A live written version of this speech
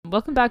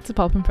Welcome back to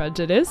Pop and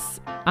Prejudice.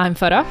 I'm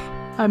Farah.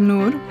 I'm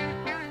Noor.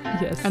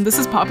 Yes. And this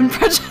is Pop and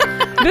Prejudice.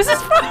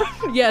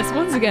 Yes,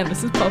 once again,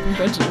 this is Pop and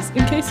Prejudice,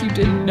 in case you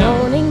didn't know.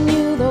 Wanting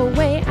you the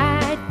way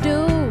I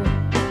do,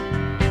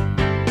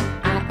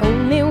 I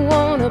only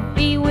wanna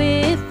be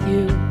with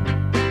you,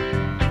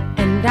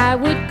 and I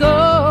would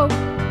go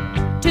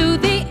to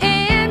the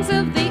ends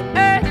of the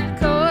earth,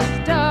 'cause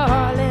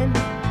darling,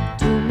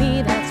 to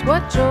me that's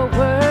what you're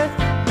worth.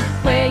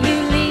 Where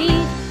you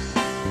lead,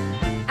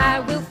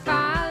 I will follow.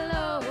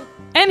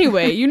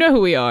 Anyway, you know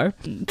who we are.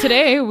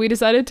 Today, we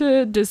decided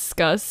to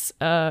discuss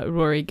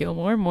Rory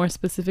Gilmore. More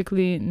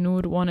specifically,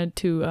 Noor wanted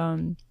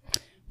to...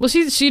 Well,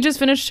 she just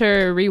finished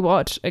her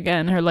rewatch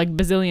again, her like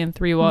bazillionth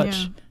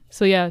rewatch. Yeah.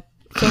 So yeah,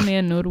 fill me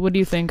in, Noor. What do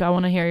you think? I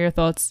want to hear your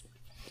thoughts.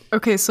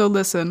 Okay, so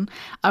listen,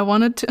 I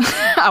wanted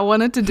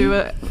to do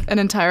an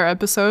entire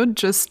episode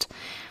just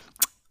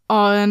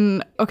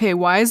on, okay,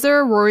 why is there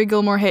a Rory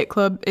Gilmore hate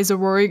club? Is a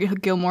Rory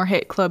Gilmore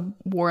hate club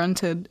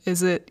warranted?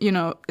 Is it,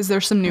 is there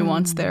some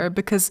nuance there?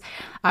 Because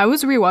I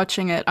was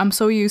rewatching it. I'm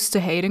so used to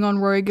hating on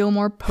Rory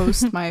Gilmore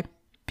post my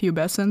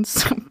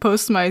pubescence,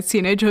 post my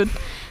teenagehood,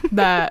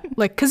 that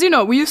like, because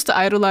we used to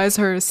idolize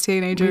her as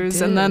teenagers,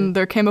 and then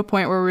there came a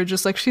point where we were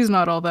just like, she's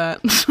not all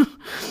that.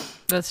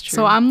 That's true.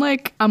 So I'm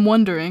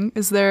wondering,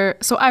 is there,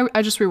 so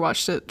I just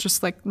rewatched it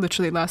just like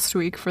literally last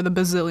week for the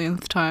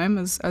bazillionth time,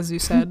 as you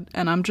said,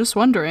 and I'm just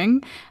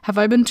wondering, have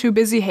I been too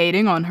busy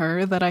hating on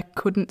her that I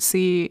couldn't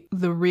see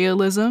the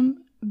realism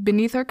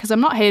beneath her? Because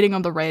I'm not hating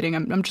on the writing,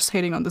 I'm just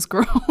hating on this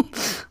girl.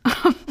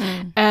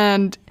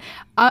 And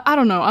I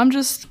don't know, I'm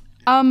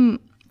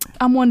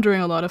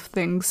wondering a lot of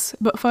things.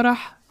 But Farah,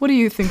 what do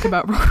you think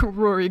about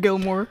Rory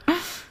Gilmore?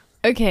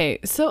 Okay,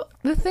 so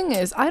the thing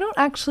is, I don't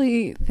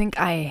actually think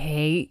I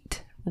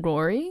hate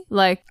Rory.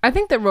 Like, I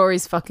think that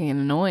Rory's fucking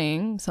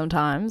annoying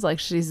sometimes. Like,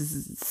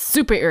 she's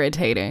super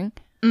irritating.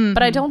 Mm-hmm.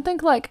 But I don't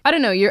think, like, I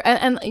don't know,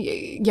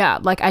 yeah,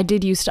 like, I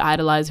did used to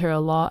idolize her a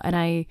lot.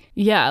 And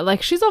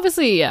she's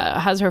obviously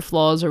has her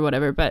flaws or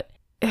whatever, but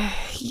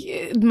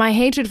my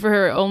hatred for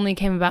her only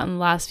came about in the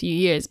last few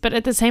years. But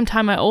at the same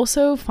time, I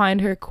also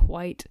find her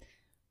quite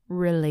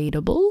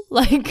relatable.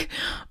 Like,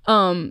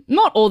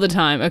 not all the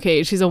time.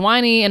 Okay, she's a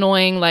whiny,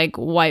 annoying, like,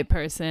 white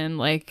person,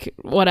 like,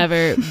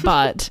 whatever,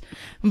 but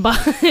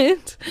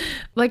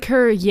like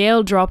her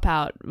Yale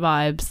dropout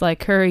vibes,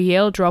 like her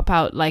Yale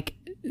dropout, like,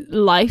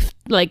 life,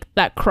 like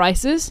that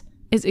crisis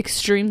is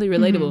extremely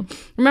relatable.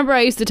 Remember I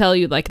used to tell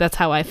you, like, that's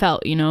how I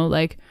felt,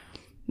 like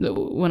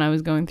when I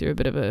was going through a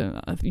bit of a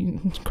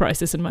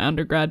crisis in my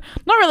undergrad.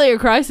 Not really a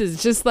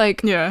crisis, just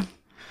like, yeah,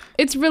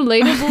 it's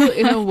relatable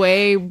in a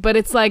way, but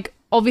it's like,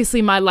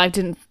 obviously my life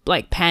didn't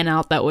like pan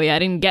out that way. I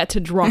didn't get to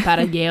drop out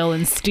of Yale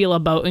and steal a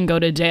boat and go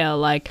to jail.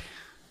 Like,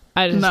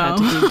 I just had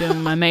to keep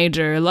doing my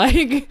major.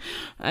 Like,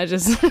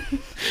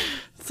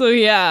 so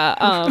yeah,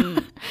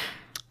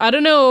 I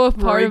don't know if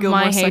part of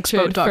my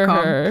hatred for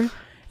her.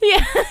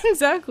 Yeah,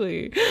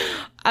 exactly.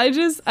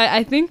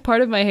 I think part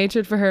of my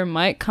hatred for her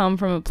might come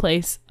from a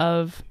place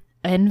of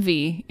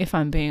envy, if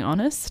I'm being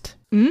honest.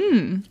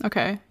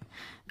 Okay.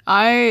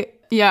 I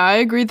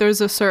agree. There's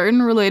a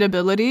certain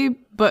relatability,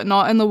 but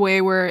not in the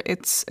way where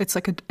it's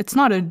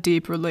not a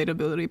deep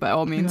relatability by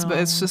all means, but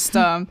it's just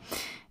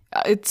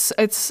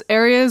it's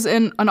areas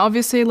and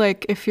obviously,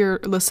 like, if you're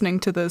listening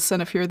to this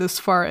and if you're this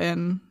far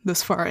in,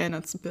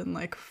 it's been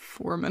like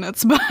 4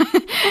 minutes, but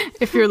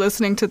if you're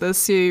listening to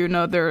this,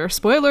 there are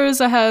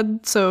spoilers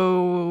ahead,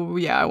 so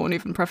yeah, I won't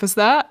even preface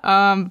that.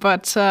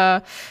 But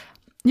the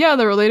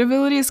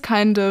relatability is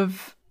kind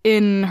of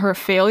in her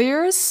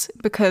failures,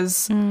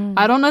 because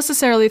I don't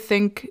necessarily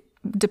think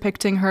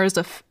depicting her as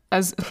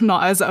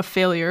not as a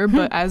failure,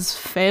 but as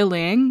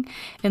failing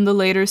in the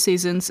later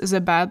seasons is a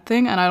bad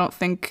thing, and I don't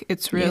think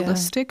it's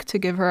realistic to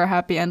give her a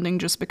happy ending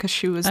just because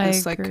she was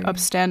this like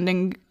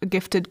upstanding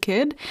gifted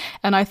kid.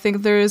 And I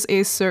think there is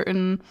a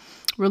certain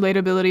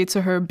relatability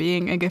to her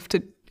being a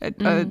gifted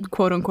a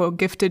quote unquote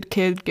gifted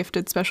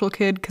special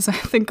kid, because I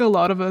think a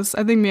lot of us,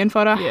 I think me and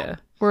Farah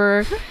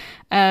were,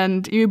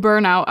 and you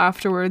burn out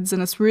afterwards,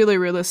 and it's really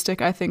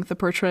realistic, I think, the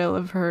portrayal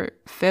of her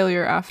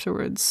failure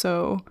afterwards.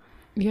 So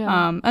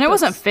and it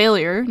wasn't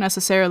failure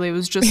necessarily, it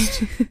was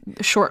just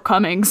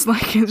shortcomings,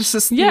 like it's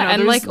just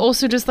and like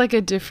also just like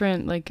a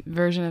different like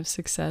version of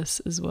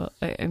success as well.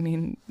 I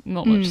mean,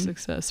 not much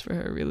success for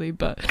her really,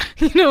 but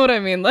you know what I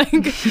mean, like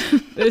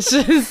it's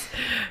just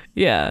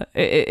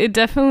it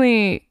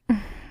definitely,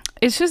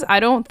 it's just,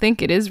 I don't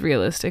think it is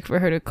realistic for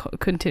her to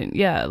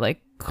continue like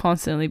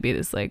constantly be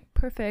this like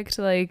perfect,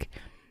 like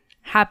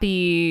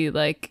happy,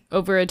 like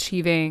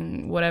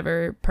overachieving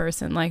whatever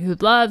person, like who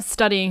loves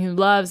studying, who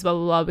loves blah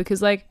blah blah,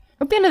 because like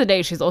at the end of the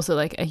day she's also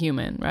like a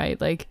human, right?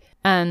 Like,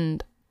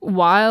 and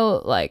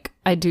while like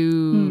I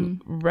do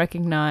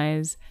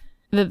recognize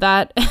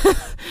that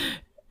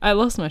I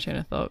lost my train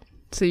of thought,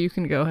 so you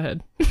can go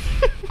ahead.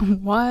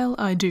 While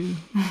I do,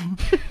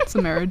 it's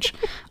a marriage.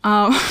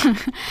 I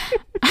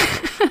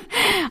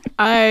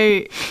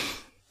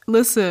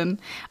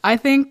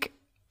think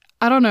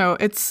I don't know.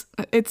 It's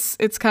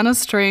kind of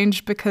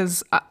strange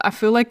because I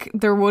feel like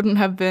there wouldn't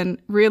have been,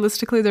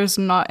 realistically, there's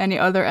not any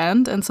other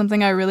end. And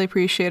something I really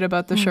appreciate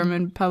about the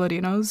Sherman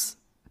Palladinos,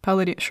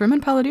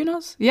 Sherman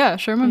Palladinos? Yeah,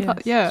 Sherman.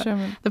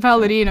 The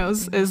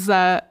Palladinos is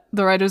that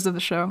the writers of the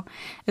show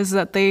is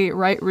that they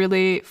write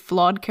really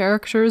flawed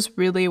characters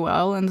really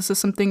well. And this is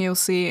something you'll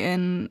see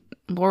in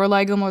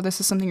Lorelai Gilmore. This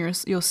is something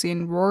you'll see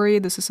in Rory.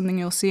 This is something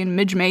you'll see in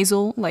Midge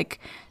Maisel. Like,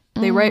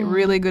 they write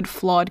really good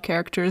flawed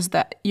characters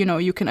that, you know,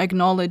 you can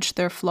acknowledge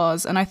their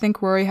flaws. And I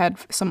think Rory had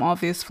some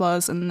obvious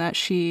flaws in that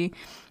she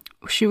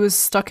was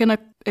stuck in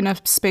a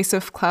space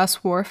of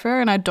class warfare,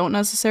 and I don't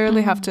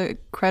necessarily have to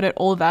credit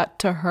all that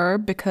to her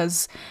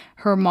because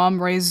her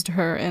mom raised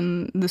her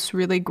in this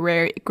really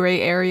gray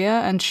area,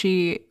 and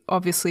she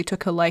obviously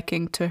took a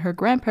liking to her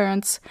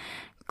grandparents'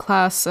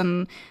 class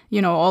and,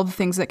 you know, all the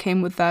things that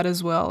came with that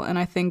as well. And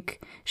I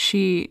think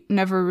she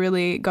never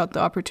really got the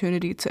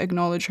opportunity to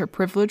acknowledge her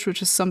privilege,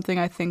 which is something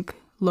I think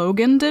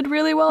Logan did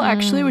really well,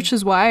 actually, which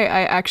is why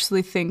I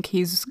actually think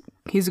he's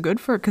good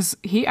for it, because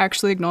he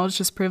actually acknowledged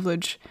his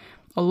privilege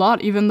a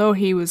lot, even though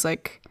he was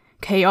like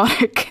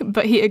chaotic,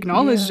 but he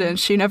acknowledged it, and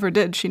she never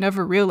did. She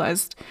never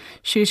realized.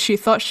 She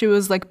thought she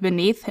was like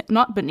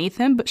not beneath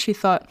him, but she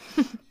thought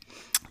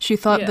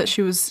that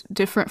she was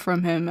different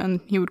from him,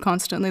 and he would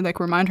constantly like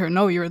remind her,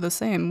 no, you're the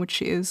same, which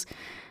she is.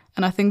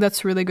 And I think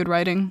that's really good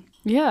writing.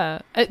 Yeah.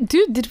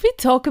 Dude, did we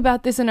talk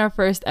about this in our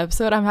first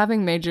episode? I'm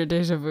having major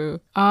deja vu.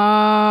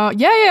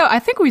 Yeah. I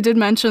think we did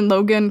mention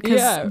Logan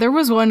because there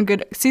was one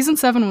good... Season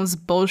 7 was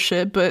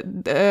bullshit, but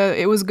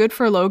it was good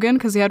for Logan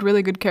because he had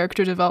really good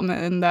character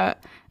development in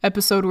that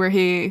episode where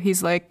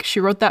he's like, she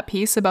wrote that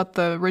piece about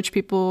the rich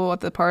people at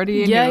the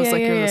party, and he was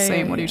like, you're the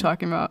same. What are you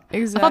talking about?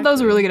 Exactly. I thought that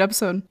was a really good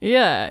episode.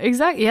 Yeah,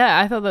 exactly. Yeah,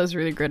 I thought that was a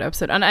really great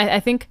episode. And I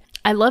think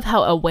I love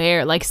how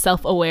aware, like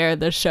self-aware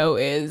the show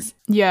is.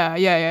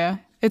 Yeah.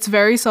 It's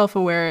very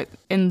self-aware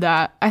in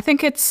that. I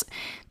think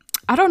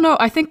I don't know.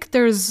 I think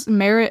there's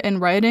merit in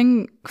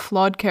writing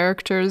flawed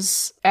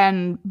characters,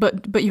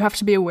 but you have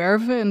to be aware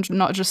of it and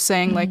not just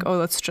saying like, oh,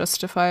 that's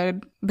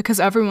justified,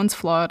 because everyone's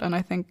flawed. And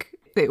I think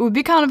it would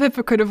be kind of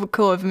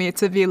hypocritical of me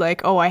to be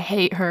like, oh, I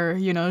hate her,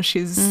 you know,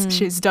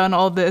 she's done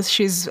all this,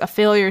 she's a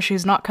failure,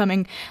 she's not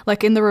coming.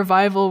 Like in the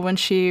revival when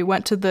she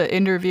went to the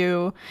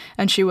interview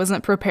and she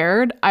wasn't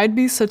prepared, I'd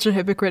be such a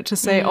hypocrite to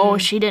say, oh,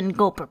 she didn't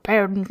go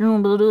prepared,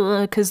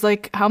 because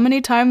like how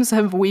many times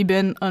have we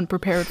been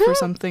unprepared for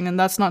something? And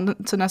that's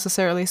not to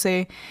necessarily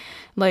say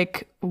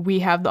like we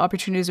have the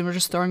opportunities and we're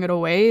just throwing it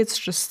away. It's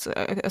just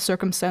a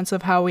circumstance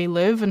of how we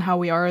live and how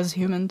we are as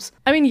humans.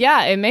 I mean,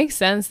 yeah, it makes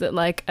sense that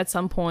like at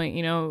some point,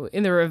 you know,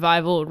 in the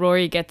revival,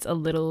 Rory gets a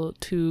little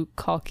too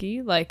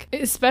cocky, like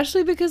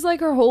especially because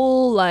like her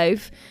whole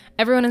life,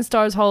 everyone in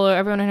Stars Hollow,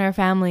 everyone in her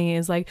family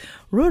is like,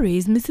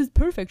 Rory's Mrs.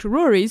 Perfect.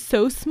 Rory's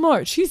so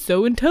smart. She's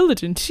so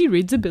intelligent. She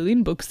reads 1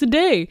 billion books a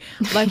day.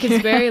 Like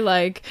it's very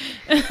like,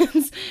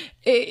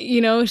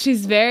 you know,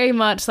 she's very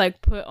much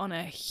like put on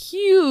a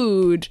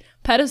huge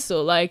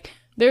pedestal. Like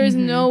there is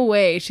no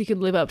way she could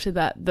live up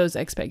to those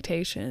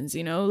expectations,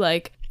 you know,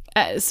 like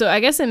so I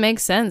guess it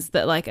makes sense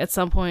that like at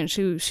some point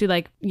she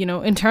like, you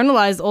know,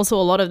 internalized also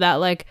a lot of that,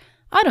 like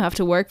I don't have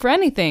to work for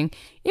anything.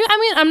 You know, I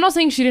mean, I'm not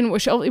saying she didn't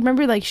work.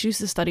 Remember, like she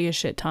used to study a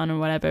shit ton or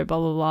whatever, blah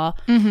blah blah.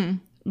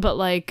 But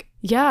like,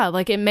 yeah,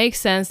 like it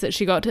makes sense that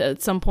she got to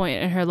at some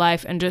point in her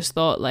life and just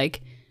thought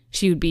like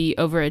she would be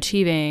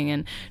overachieving.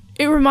 And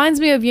it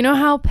reminds me of, you know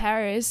how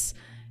Paris,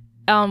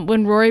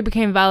 when Rory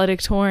became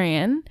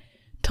valedictorian,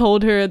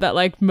 told her that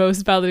like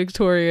most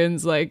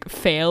valedictorians like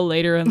fail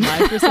later in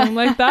life or something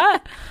like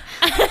that.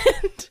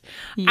 And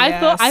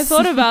yes. I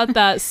thought about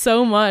that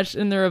so much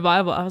in the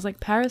revival. I was like,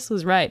 Paris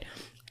was right.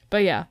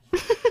 But yeah.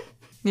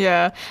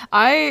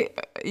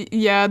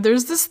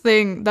 There's this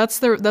thing. That's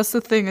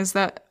the thing is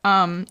that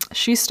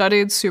she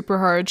studied super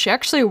hard. She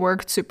actually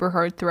worked super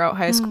hard throughout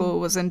high school. It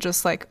wasn't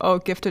just like, oh,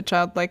 gifted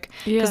child, like,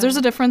 because there's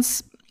a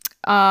difference.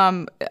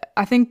 I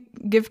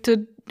think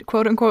gifted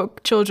quote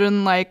unquote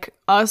children like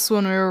us,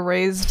 when we were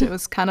raised, it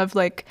was kind of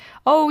like,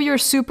 oh, you're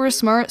super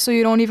smart, so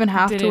you don't even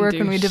have to work,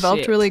 and we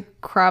developed really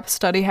crap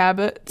study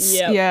habits.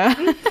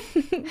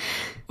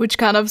 Which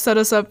kind of set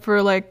us up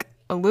for like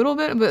a little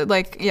bit, but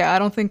like, yeah, I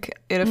don't think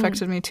it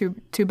affected me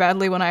too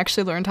badly when I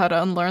actually learned how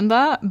to unlearn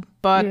that.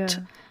 But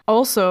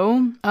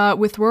also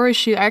with Rory,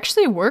 she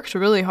actually worked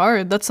really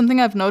hard. That's something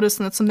I've noticed,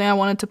 and that's something I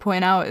wanted to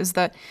point out, is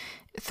that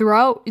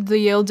throughout the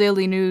Yale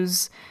Daily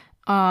News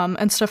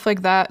and stuff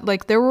like that,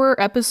 like there were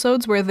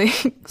episodes where they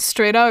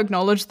straight out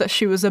acknowledged that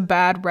she was a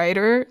bad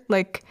writer,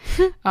 like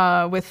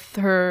with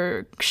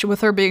her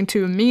being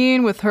too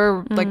mean, with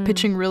her like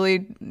pitching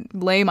really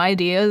lame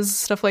ideas,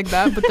 stuff like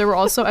that. But there were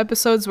also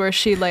episodes where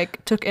she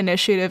like took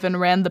initiative and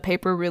ran the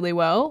paper really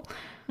well.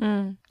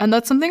 And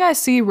that's something I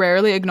see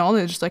rarely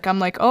acknowledged. Like I'm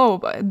like, oh,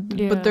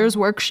 but there's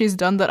work she's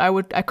done that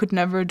I could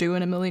never do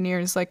in a million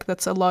years. Like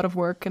that's a lot of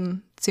work,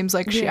 and it seems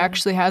like she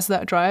actually has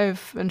that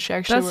drive and she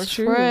actually works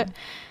for it.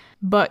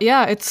 But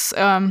yeah, it's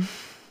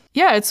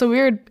Yeah, it's a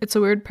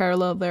weird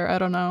parallel there. I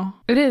don't know.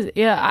 It is,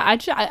 yeah.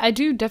 I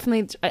do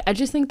definitely. I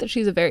just think that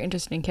she's a very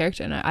interesting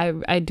character, and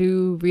I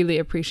do really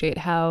appreciate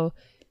how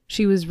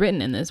she was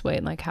written in this way,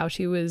 and like how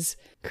she was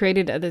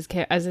created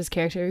as this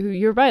character who,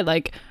 you're right,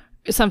 like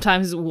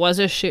sometimes was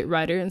a shit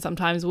writer and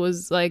sometimes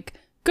was like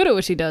good at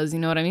what she does. You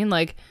know what I mean?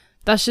 Like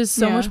that's just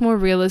so much more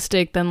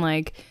realistic than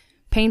like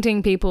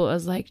painting people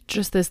as like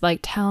just this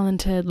like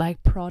talented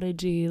like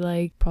prodigy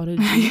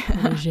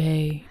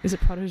protege. Is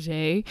it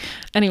protege?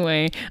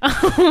 Anyway, I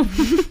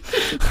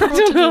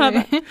don't know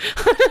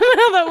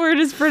how that word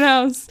is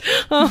pronounced.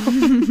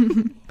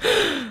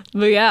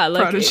 But yeah,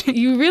 like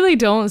you really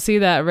don't see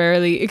that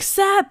rarely,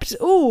 except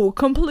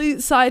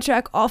complete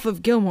sidetrack off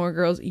of Gilmore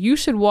Girls. You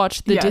should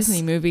watch the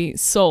Disney movie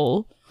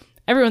Soul.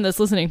 Everyone that's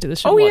listening to this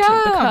should watch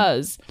it,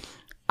 because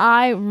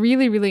I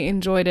really, really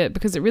enjoyed it,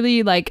 because it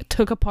really like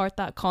took apart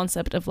that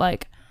concept of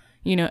like,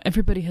 you know,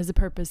 everybody has a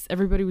purpose,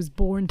 everybody was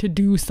born to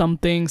do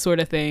something sort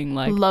of thing.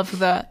 Like, love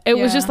that. It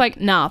was just like,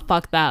 nah,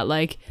 fuck that.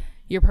 Like,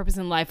 your purpose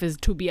in life is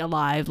to be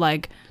alive,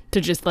 like to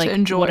just like to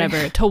enjoy.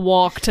 Whatever, to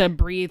walk, to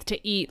breathe,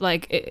 to eat.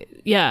 Like,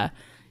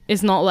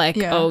 it's not like,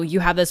 oh, you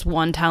have this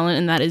one talent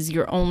and that is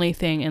your only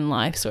thing in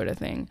life sort of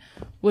thing,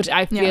 which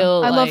I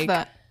feel I like, love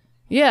that.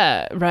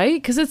 Yeah, right?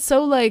 Because it's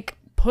so like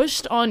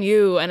pushed on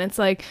you, and it's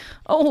like,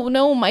 oh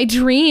no, my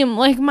dream,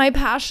 like my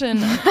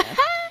passion.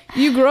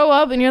 You grow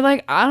up and you're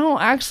like, I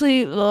don't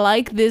actually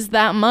like this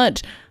that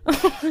much.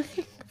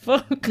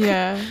 Fuck.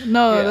 Yeah,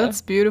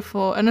 that's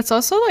beautiful. And it's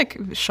also like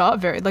shot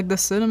very, like the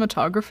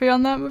cinematography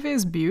on that movie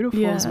is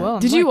beautiful as well.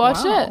 Did you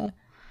watch it?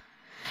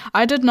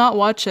 I did not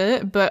watch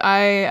it, but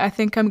I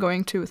think I'm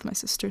going to with my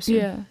sister soon.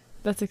 Yeah,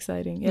 that's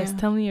exciting. Yes,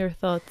 tell me your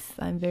thoughts.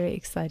 I'm very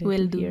excited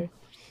to hear.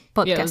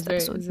 Podcast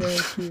episode. It was very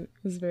cute.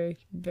 It was very,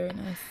 very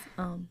nice.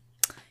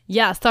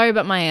 Yeah, sorry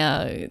about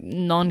my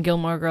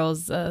non-Gilmore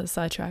Girls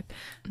sidetrack.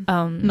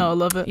 No,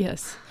 love it.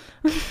 Yes.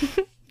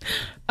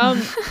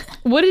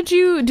 What did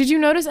you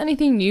notice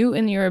anything new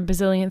in your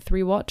Bazillion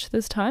 3 watch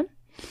this time?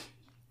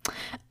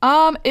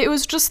 It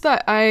was just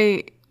that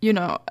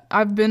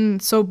I've been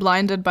so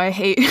blinded by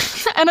hate.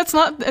 And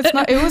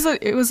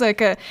it was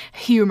like a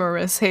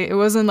humorous hate. It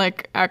wasn't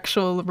like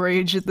actual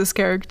rage at this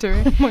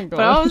character. Oh my God. But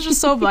I was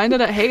just so blinded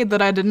at hate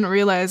that I didn't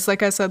realize,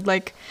 like I said,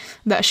 like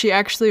that she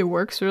actually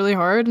works really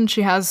hard and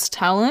she has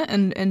talent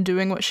in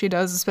doing what she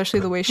does, especially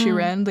the way she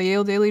ran the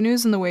Yale Daily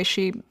News and the way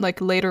she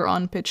like later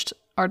on pitched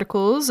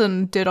articles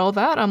and did all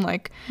that. I'm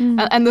like,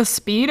 and the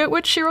speed at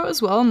which she wrote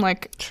as well. I'm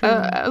like,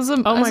 as a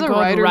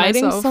writer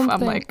myself,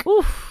 I'm like,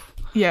 oof.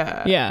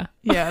 Yeah.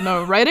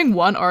 No, writing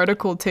one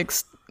article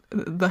takes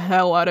the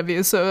hell out of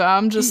you. So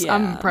I'm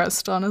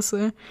impressed,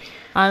 honestly.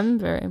 I'm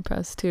very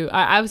impressed too.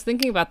 I was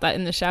thinking about that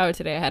in the shower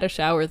today. I had a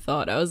shower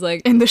thought. I was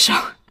like, in the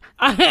shower.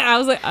 I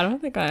was like, I don't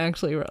think I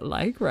actually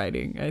like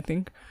writing. I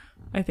think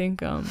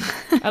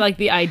I like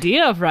the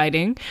idea of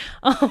writing.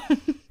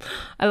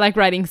 I like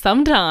writing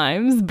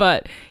sometimes,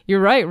 but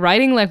you're right.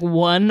 Writing like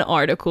one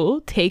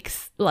article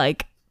takes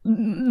like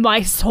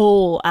my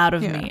soul out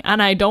of me,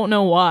 and I don't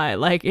know why.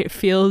 Like it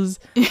feels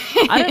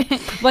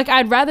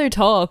I'd rather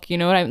talk, you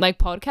know what I mean? Like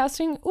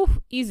podcasting, oof,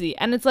 easy.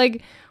 And it's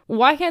like,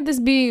 why can't this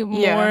be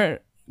more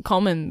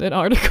common than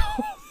articles?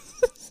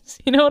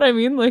 You know what I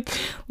mean? Like,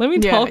 let me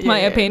talk my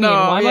opinion.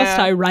 Why must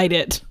I write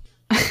it?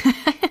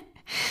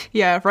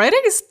 Yeah, writing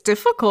is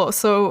difficult,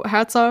 so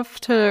hats off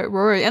to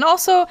Rory. And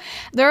also,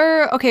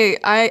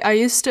 I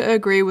used to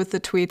agree with the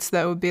tweets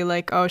that would be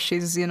like, oh,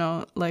 she's,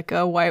 like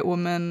a white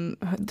woman,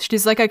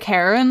 she's like a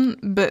Karen,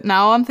 but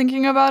now I'm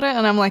thinking about it,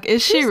 and I'm like,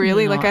 is she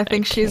really? Like, I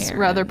think she's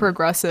rather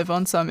progressive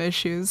on some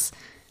issues.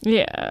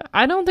 Yeah,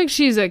 I don't think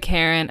she's a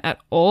Karen at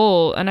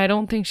all, and I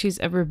don't think she's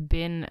ever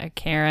been a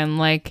Karen.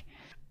 Like,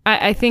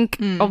 I think,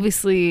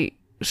 obviously,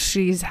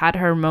 she's had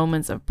her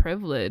moments of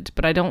privilege,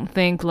 but I don't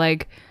think,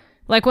 like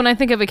when I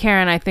think of a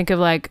Karen, I think of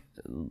like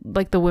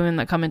the women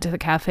that come into the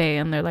cafe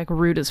and they're like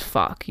rude as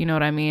fuck, you know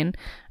what I mean?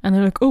 And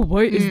they're like, oh,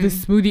 why is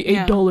this smoothie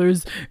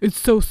 $8? It's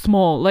so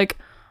small. Like,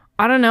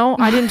 I don't know.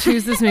 I didn't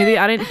choose the smoothie.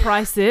 I didn't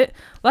price it.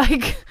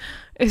 Like,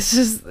 it's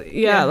just,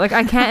 like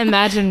I can't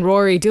imagine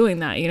Rory doing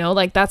that, you know?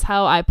 Like, that's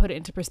how I put it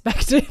into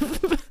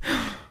perspective.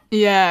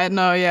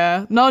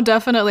 No,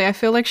 definitely. I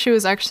feel like she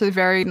was actually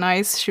very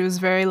nice. She was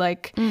very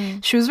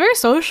she was very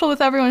social with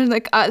everyone.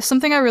 Like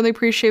something I really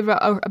appreciate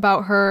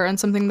about her, and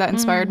something that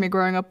inspired me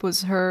growing up,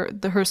 was her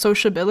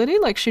sociability.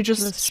 Like she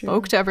just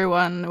spoke to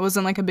everyone. It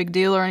wasn't like a big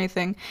deal or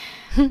anything.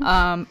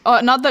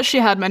 Not that she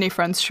had many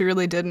friends. She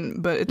really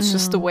didn't. But it's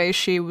just the way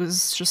she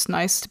was just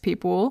nice to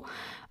people.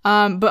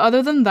 But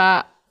other than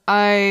that,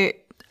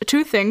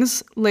 two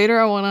things. Later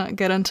I want to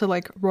get into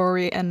like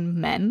Rory and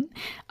men,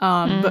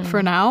 but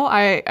for now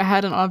I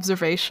had an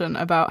observation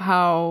about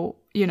how,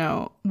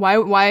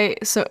 why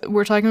so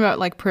we're talking about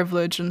like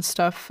privilege and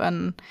stuff,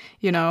 and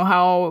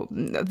how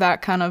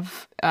that kind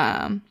of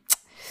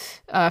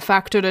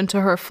factored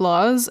into her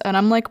flaws, and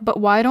I'm like, but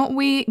why don't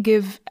we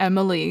give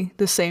Emily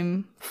the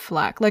same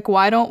flack? Like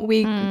why don't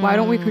we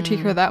critique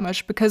her that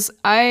much? Because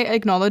I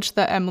acknowledge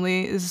that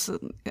Emily is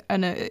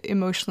an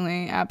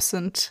emotionally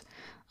absent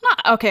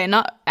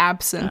not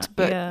absent,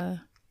 but yeah.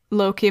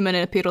 low-key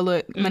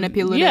manipulative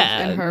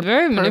Yeah, in her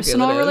very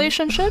personal manipulative.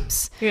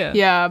 relationships.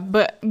 Yeah.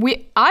 But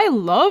I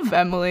love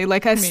Emily.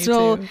 Like,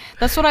 too.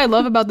 that's what I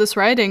love about this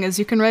writing, is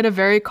you can write a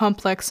very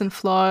complex and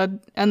flawed,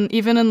 and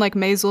even in like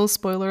Maisel,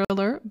 spoiler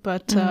alert,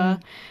 but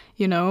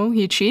you know,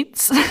 he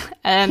cheats,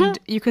 and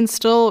you can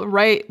still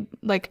write,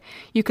 like,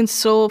 you can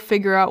still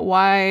figure out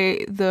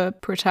why the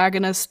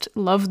protagonist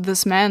loved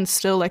this man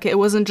still. Like, it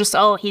wasn't just,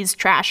 oh, he's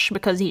trash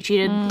because he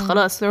cheated,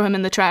 خلاص, throw him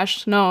in the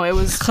trash. No, it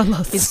was,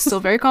 he's still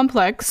very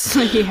complex.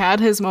 He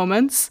had his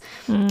moments,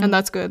 and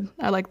that's good.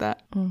 I like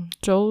that.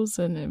 Joel's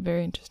a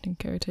very interesting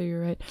character,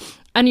 you're right.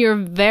 And you're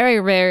very,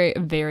 very,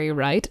 very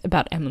right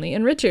about Emily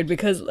and Richard,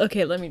 because,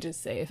 okay, let me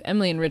just say, if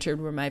Emily and Richard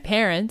were my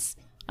parents,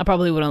 I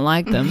probably wouldn't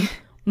like them.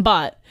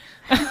 But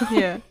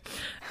Yeah.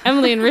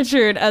 Emily and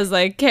Richard as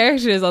like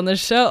characters on the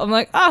show, I'm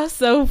like,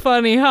 so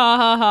funny, ha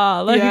ha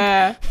ha. Like,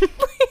 yeah.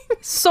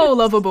 So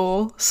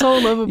lovable. So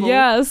lovable.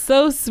 yeah,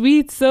 so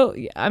sweet. So,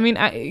 I mean,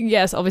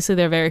 yes, obviously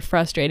they're very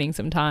frustrating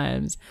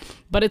sometimes,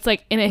 but it's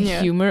like in a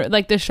humor,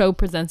 like the show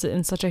presents it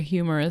in such a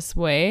humorous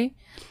way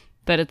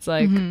that it's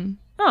like,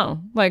 oh,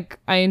 like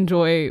I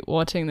enjoy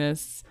watching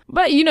this.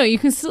 But, you know, you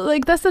can still,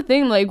 like, that's the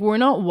thing, like, we're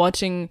not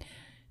watching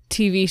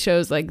TV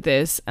shows like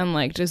this and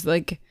like just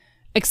like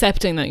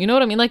accepting them, you know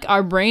what I mean? Like,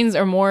 our brains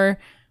are more,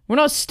 we're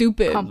not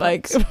stupid.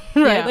 Complex. Like,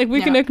 right? Yeah, Like,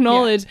 we can yeah,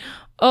 acknowledge,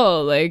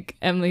 oh, like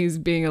Emily's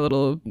being a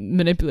little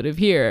manipulative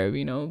here,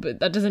 you know, but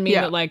that doesn't mean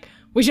that like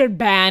we should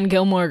ban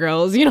Gilmore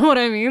Girls, you know what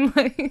I mean?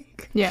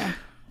 Like,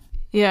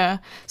 yeah,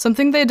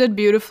 something they did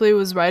beautifully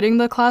was writing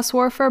the class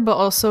warfare, but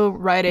also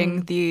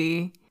writing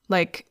the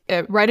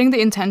writing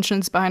the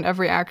intentions behind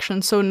every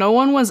action. So no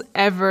one was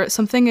ever,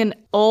 something in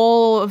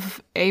all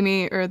of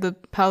Amy or the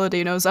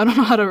Paladinos, I don't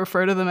know how to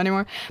refer to them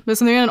anymore, but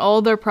something in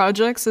all their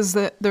projects is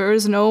that there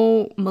is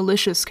no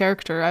malicious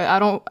character.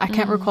 I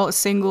can't recall a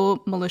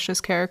single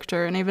malicious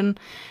character, and even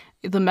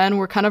the men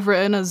were kind of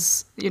written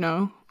as, you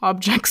know,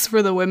 objects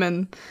for the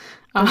women.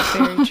 that's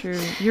very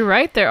true. You're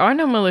right, there are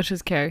no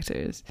malicious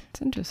characters.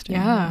 It's interesting.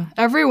 Yeah,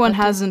 everyone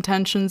has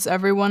intentions.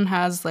 Everyone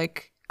has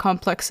like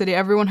complexity.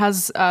 Everyone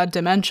has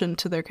dimension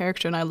to their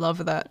character, and I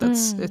love that.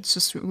 It's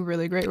just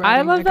really great writing.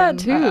 I love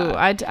that Again, too.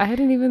 I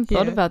hadn't even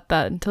thought about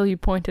that until you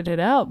pointed it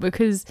out,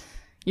 because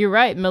you're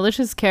right,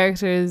 malicious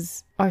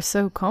characters are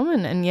so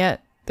common, and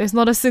yet there's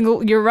not a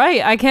single, you're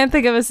right, I can't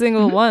think of a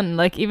single one.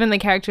 Like, even the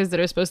characters that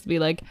are supposed to be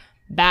like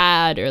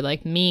bad or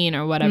like mean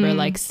or whatever,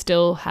 like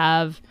still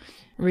have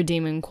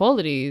redeeming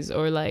qualities,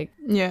 or like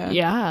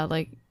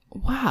like,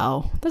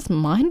 wow, that's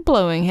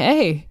mind-blowing.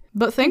 Hey,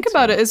 but think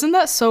about it, isn't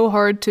that so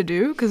hard to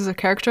do? Because a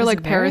character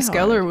like Paris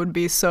Geller would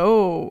be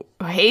so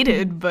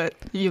hated, but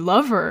you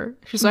love her.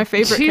 She's my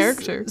favorite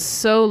character.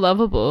 So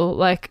lovable,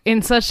 like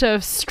in such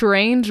a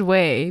strange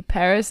way.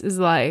 Paris is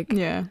like,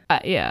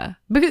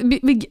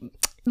 because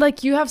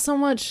like you have so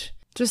much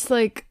just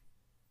like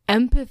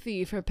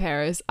empathy for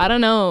Paris. I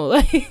don't know,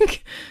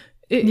 like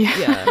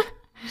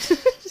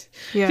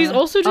she's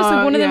also just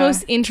like one of the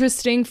most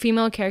interesting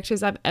female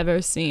characters I've ever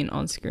seen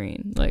on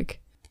screen. Like,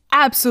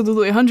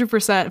 absolutely,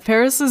 100%.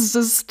 Paris is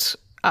just,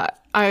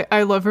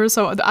 I love her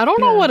so. I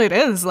don't know what it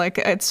is. Like,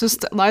 it's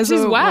just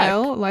Liza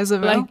Vale.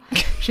 Like,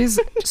 she's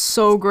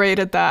so great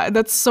at that.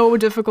 That's so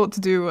difficult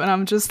to do, and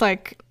I'm just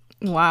like,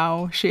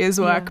 wow, she is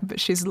whack, but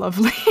she's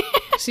lovely.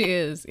 She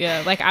is,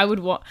 yeah. Like, I would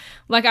want,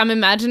 like, I'm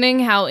imagining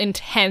how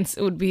intense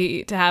it would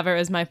be to have her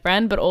as my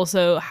friend, but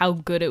also how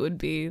good it would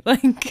be.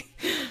 Like,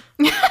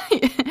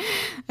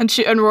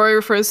 and Rory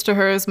refers to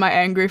her as my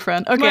angry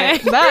friend. Okay,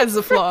 that is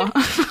a flaw.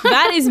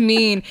 That is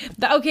mean.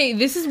 Okay,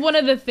 this is one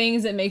of the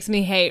things that makes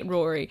me hate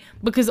Rory,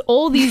 because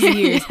all these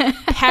years,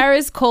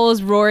 Paris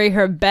calls Rory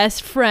her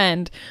best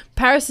friend.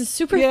 Paris is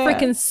super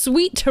freaking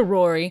sweet to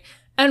Rory.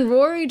 And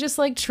Rory just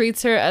like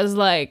treats her as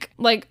like,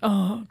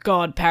 oh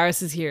God,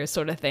 Paris is here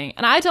sort of thing.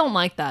 And I don't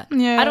like that.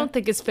 Yeah. I don't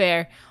think it's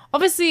fair.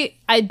 Obviously,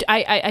 I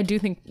do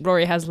think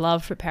Rory has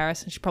love for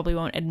Paris, and she probably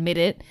won't admit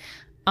it.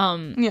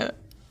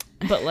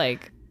 But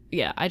like,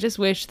 yeah, I just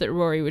wish that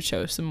Rory would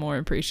show some more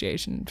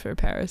appreciation for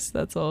Paris.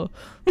 That's all.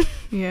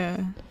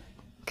 Yeah.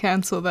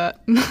 Cancel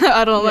that.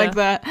 I don't like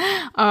that.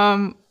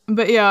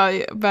 But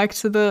yeah, back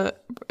to the...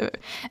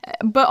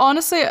 But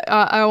honestly,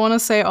 I want to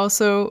say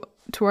also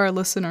to our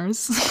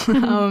listeners,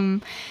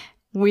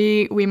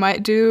 we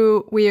might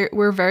do...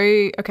 We're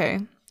very... Okay.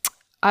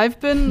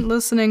 I've been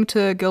listening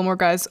to Gilmore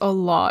Guys a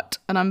lot,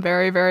 and I'm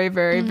very, very,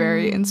 very,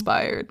 very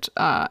inspired.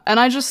 And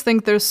I just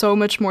think there's so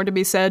much more to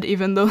be said,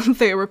 even though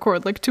they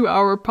record like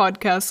 2-hour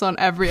podcasts on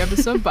every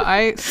episode. But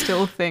I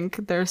still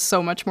think there's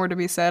so much more to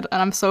be said. And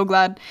I'm so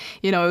glad,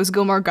 you know, it was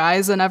Gilmore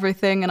Guys and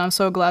everything. And I'm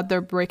so glad they're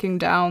breaking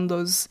down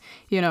those,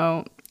 you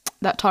know,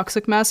 that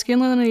toxic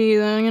masculinity,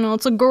 you know,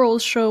 it's a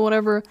girls show,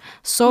 whatever.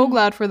 So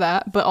glad for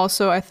that. But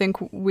also I think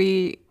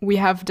we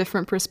have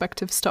different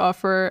perspectives to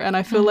offer, and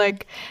I feel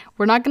like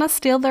we're not going to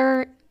steal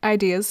their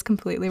ideas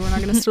completely. We're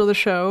not going to steal the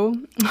show.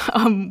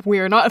 We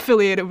are not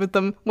affiliated with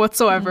them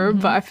whatsoever,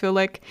 but I feel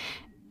like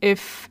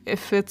if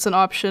it's an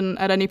option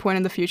at any point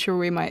in the future,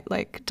 we might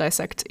like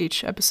dissect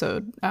each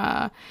episode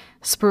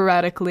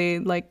sporadically,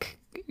 like,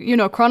 you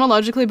know,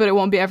 chronologically, but it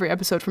won't be every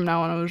episode from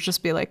now on. It'll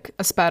just be like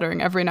a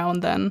spattering every now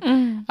and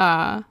then,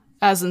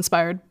 as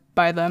inspired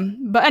by them.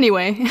 But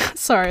anyway,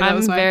 sorry, that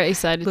was my very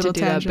excited to do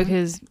tangent. that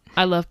because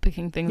I love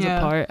picking things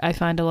apart. I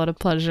find a lot of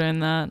pleasure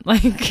in that.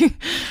 Like,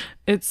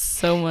 it's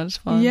so much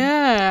fun.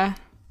 Yeah.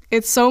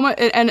 It's so much,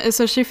 and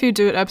especially if you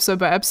do it episode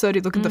by episode,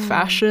 you look at the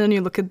fashion,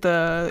 you look at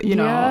the, you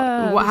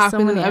know, what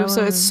happened in the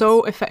episode.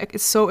 Elements.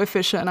 It's so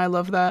efficient, and I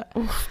love that.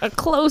 Oof, a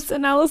close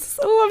analysis.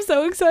 Oh, I'm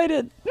so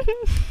excited.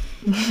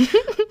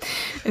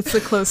 It's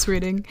a close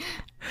reading.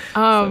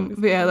 But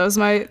yeah, that was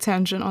my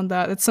tangent on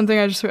that. It's something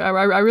I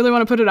really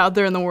want to put it out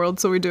there in the world,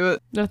 so we do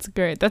it. That's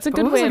great. That's a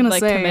good way of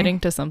like committing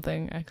to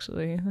something,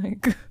 actually.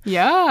 Like,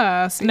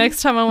 yeah. See?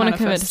 Next time I want to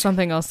commit to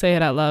something, I'll say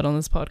it out loud on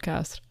this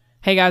podcast.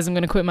 Hey guys, I'm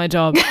gonna quit my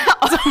job.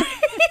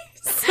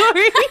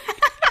 Sorry.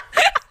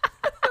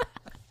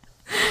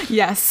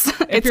 Yes.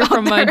 If you're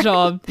from my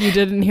job, you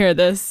didn't hear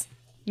this.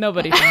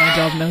 Nobody from my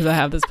job knows I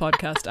have this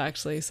podcast,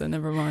 actually, so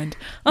never mind.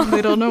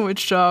 They don't know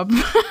which job.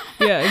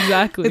 Yeah,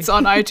 exactly. It's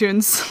on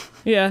iTunes.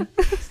 Yeah.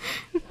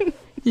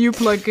 You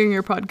plugging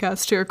your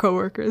podcast to your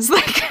coworkers,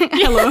 like,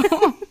 hello.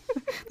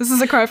 This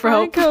is a cry for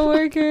help. My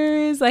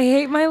coworkers, I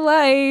hate my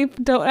life.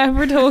 Don't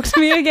ever talk to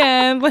me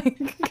again. Like,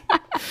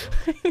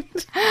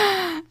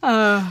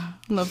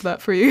 love that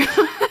for you.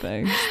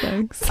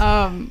 Thanks.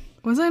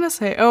 What was I gonna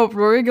say? Oh,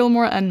 Rory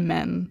Gilmore and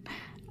men.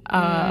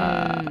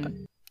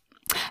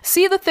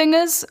 See, the thing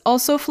is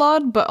also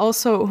flawed, but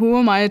also who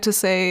am I to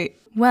say,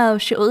 wow,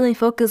 she only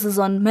focuses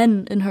on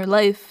men in her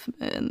life?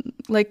 And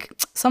like,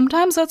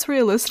 sometimes that's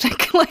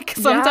realistic. Like,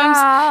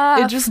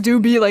 sometimes it just do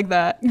be like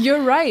that.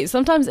 You're right.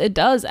 Sometimes it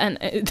does, and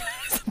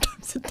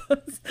sometimes it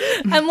does.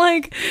 And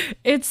like,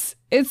 it's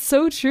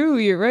so true.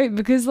 You're right,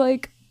 because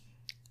like,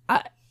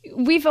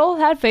 we've all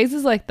had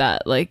phases like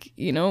that. Like,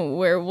 you know,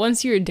 where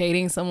once you're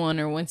dating someone,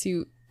 or once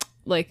you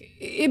like,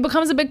 it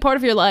becomes a big part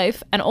of your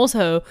life. And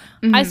also,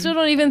 I still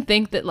don't even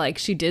think that like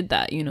she did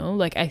that. You know,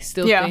 like I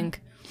still think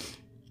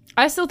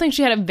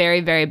she had a very,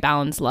 very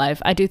balanced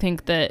life. I do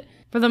think that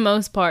for the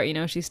most part, you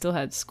know, she still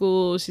had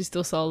school. She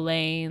still saw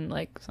Lane,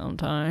 like,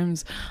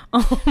 sometimes.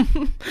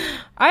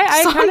 I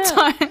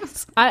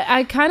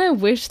kind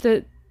of wish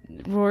that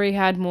Rory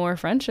had more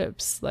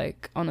friendships.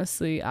 Like,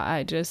 honestly,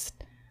 I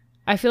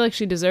feel like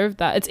she deserved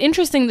that. It's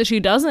interesting that she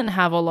doesn't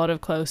have a lot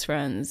of close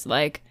friends.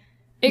 Like,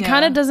 it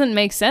kind of doesn't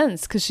make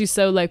sense because she's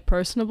so, like,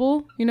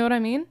 personable. You know what I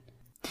mean?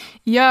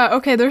 Yeah,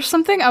 okay, there's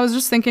something, I was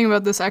just thinking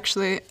about this,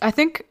 actually. I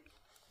think...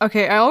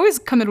 Okay, I always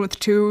come in with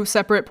two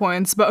separate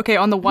points, but okay,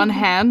 on the one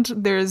hand,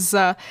 there's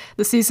the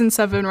season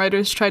 7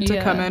 writers tried to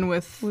come in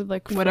with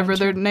like whatever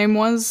their name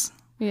was.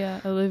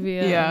 Yeah,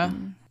 Olivia. Yeah.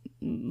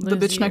 The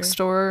Bitch Next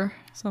Door.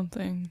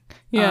 Something.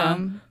 Yeah.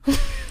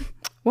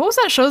 What was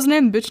that show's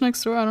name? Bitch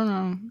Next Door? I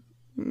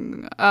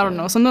don't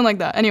know. Something like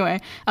that.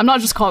 Anyway, I'm not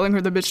just calling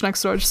her the Bitch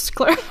Next Door, just to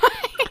clarify.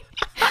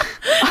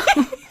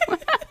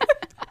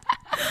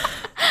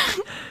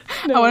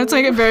 No. I wanted to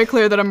make it very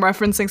clear that I'm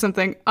referencing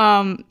something.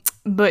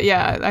 But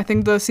yeah, I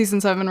think the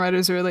season 7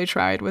 writers really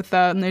tried with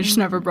that, and they just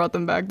never brought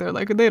them back. They're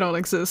like, they don't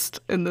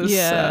exist in this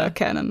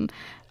canon.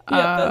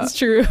 Yeah, that's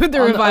true. The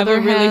revival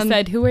really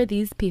said, who are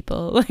these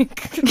people?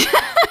 Like,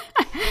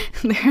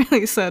 they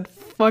really said,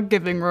 fuck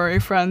giving Rory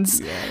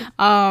friends.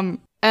 Yeah.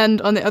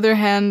 And on the other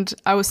hand,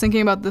 I was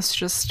thinking about this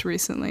just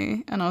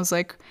recently, and I was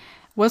like,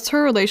 what's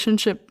her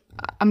relationship?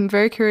 I'm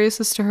very curious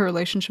as to her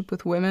relationship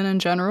with women in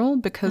general,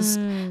 because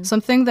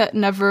something that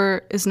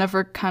is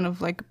never kind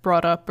of like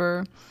brought up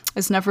or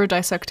is never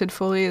dissected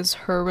fully is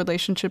her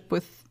relationship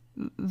with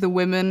the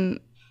women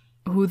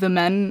who the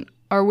men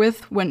are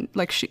with when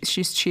like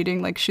she's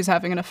cheating, like she's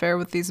having an affair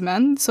with these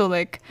men. So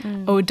like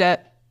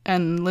Odette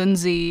and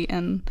Lindsay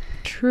and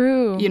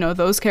you know,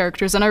 those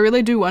characters. And I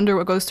really do wonder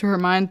what goes through her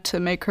mind to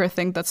make her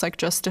think that's like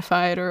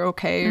justified or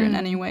okay or in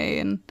any way.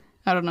 And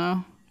I don't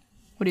know.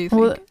 What do you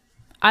think? Well,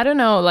 I don't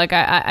know. Like,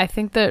 I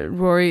think that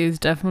Rory is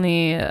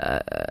definitely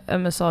a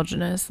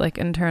misogynist, like,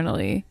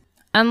 internally.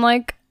 And,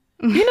 like,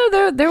 you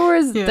know, there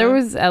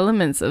was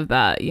elements of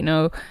that, you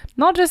know.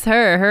 Not just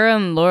her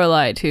and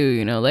Lorelai, too,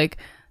 you know. Like,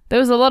 there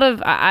was a lot of...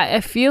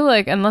 I feel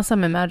like, unless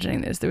I'm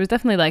imagining this, there was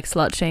definitely, like,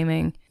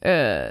 slut-shaming.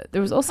 There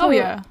was also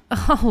a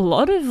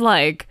lot of,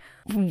 like,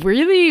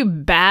 really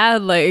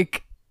bad,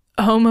 like,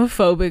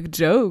 homophobic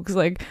jokes.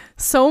 Like,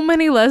 so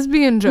many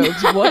lesbian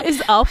jokes. What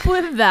is up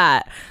with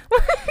that?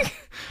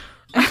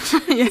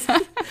 Yeah.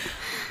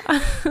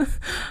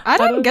 I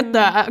don't get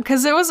that,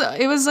 because it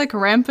was like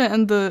rampant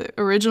in the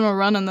original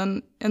run, and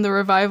then in the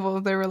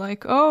revival they were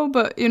like, oh,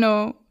 but you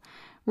know,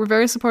 we're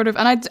very supportive.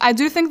 And I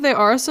do think they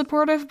are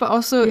supportive, but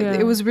also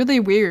it was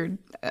really weird.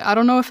 I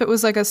don't know if it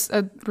was like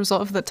a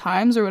result of the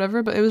times or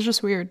whatever, but it was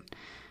just weird.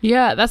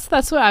 Yeah, that's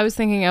what I was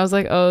thinking. I was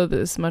like, oh,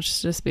 this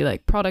must just be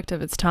like product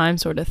of its time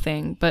sort of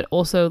thing, but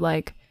also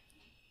like,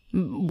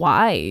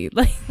 why?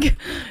 Like,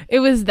 it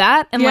was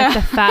that and like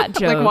the fat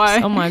jokes. Like,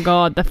 why? Oh my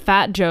god, the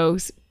fat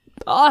jokes.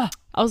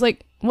 I was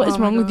like, what is Oh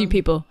my wrong with you God.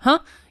 people? Huh?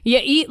 You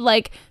eat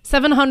like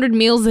 700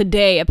 meals a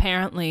day,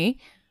 apparently.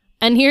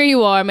 And here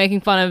you are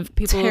making fun of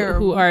people who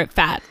Terrible. are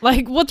fat.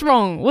 Like, what's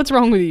wrong? What's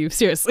wrong with you?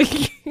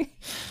 Seriously.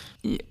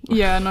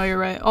 Yeah, no, you're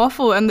right.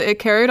 Awful. And it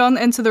carried on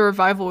into the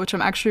revival, which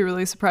I'm actually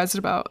really surprised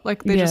about.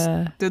 Like, they just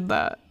did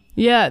that.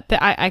 Yeah,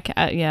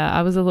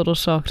 I was a little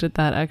shocked at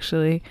that,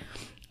 actually.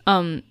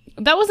 That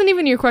wasn't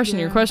even your question.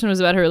 Your question was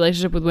about her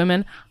relationship with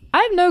women.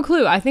 I have no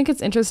clue. I think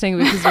it's interesting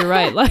because you're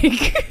right.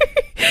 Like,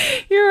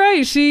 you're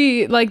right.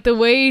 She, like, the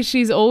way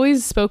she's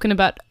always spoken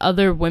about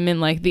other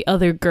women, like the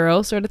other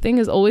girl sort of thing,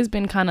 has always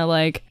been kind of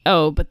like,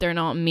 oh, but they're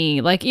not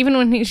me. Like, even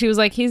when she was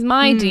like, he's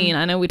my Dean.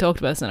 I know we talked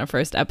about this in our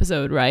first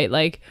episode, right?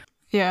 Like,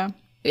 Yeah.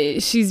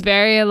 she's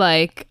very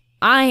like,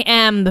 I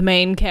am the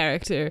main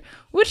character,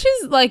 which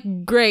is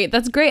like great.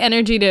 That's great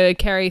energy to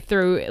carry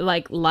through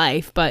like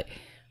life, but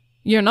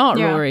you're not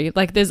Rory.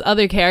 Like, there's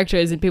other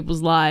characters in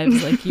people's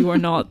lives. Like, you are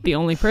not the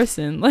only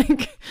person.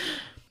 Like,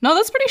 No,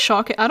 that's pretty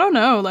shocking. I don't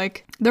know.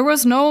 Like, there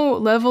was no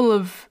level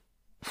of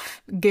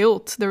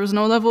guilt. There was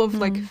no level of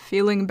like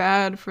feeling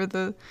bad for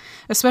the,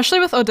 especially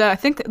with Odette. I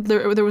think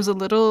there was a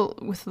little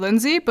with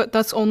Lindsay, but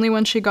that's only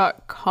when she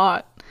got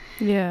caught.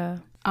 yeah,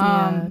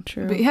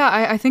 true. But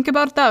yeah, I think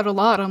about that a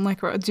lot. I'm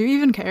like, do you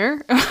even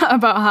care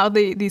about how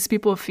these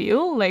people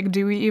feel? Like,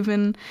 do we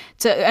even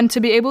to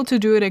be able to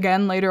do it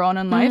again later on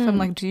in life? I'm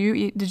like, did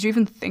you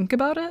even think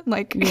about it?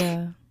 Like,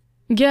 I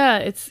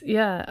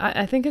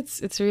think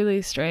it's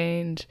really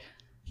strange.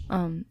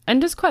 And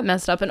just quite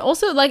messed up. And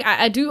also, like,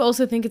 I do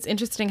also think it's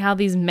interesting how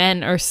these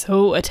men are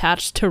so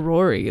attached to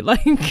Rory.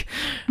 Like,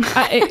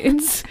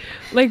 it's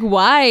like,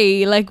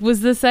 why? Like,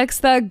 was the sex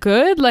that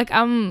good? Like,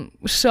 I'm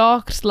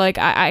shocked. Like,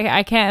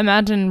 I can't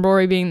imagine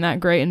Rory being that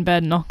great in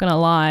bed, not gonna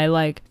lie.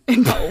 Like,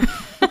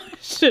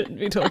 shouldn't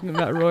be talking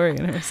about Rory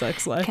and her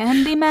sex life.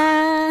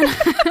 Candyman.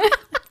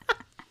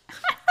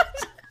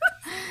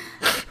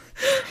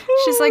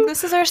 She's like,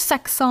 this is our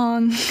sex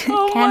song.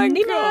 Oh my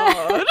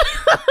God.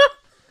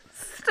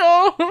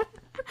 Stop.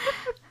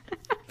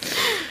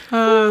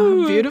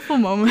 Beautiful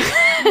moment.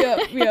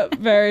 Yep,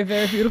 very,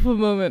 very beautiful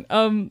moment.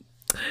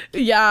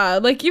 Yeah,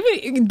 like,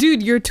 even,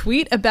 dude, your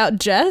tweet about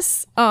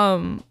Jess,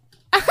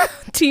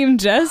 Team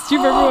Jess, do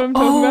you remember what I'm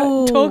talking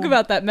about? Talk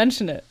about that,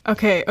 mention it.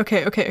 Okay.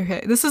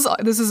 This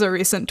is a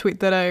recent tweet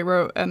that I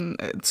wrote, and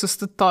it's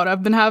just a thought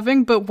I've been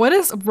having. But what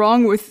is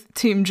wrong with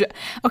Team Jess?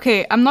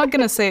 Okay, I'm not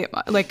gonna say,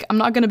 like, I'm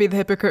not gonna be the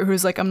hypocrite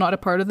who's like, I'm not a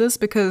part of this,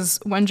 because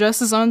when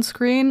Jess is on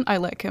screen, I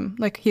like him.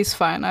 Like, he's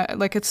fine.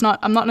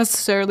 I'm not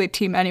necessarily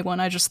Team anyone.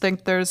 I just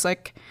think there's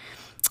like,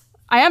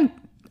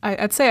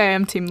 I'd say I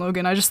am Team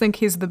Logan. I just think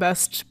he's the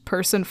best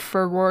person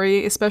for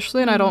Rory,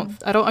 especially, and I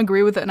don't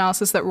agree with the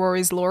analysis that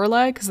Rory's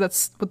Lorelai, because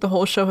that's what the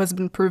whole show has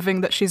been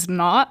proving that she's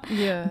not.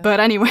 Yeah. But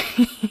anyway,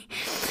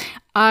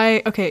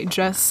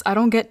 Jess. I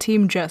don't get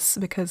Team Jess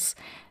because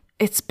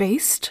it's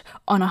based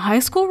on a high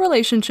school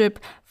relationship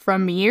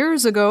from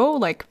years ago,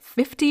 like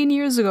 15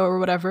 years ago or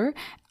whatever,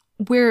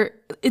 where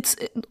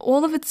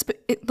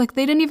like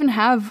they didn't even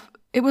have.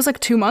 It was like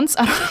 2 months.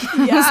 I don't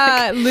know.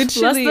 Yeah, like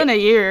literally. less than a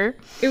year.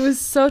 It was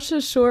such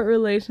a short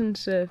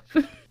relationship.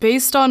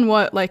 Based on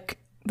what? Like,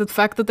 the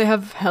fact that they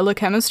have hella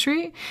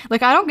chemistry?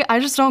 Like, I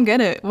just don't get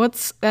it.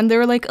 And they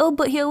were like, oh,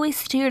 but he always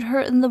steered her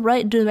in the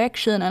right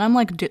direction. And I'm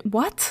like,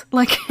 what?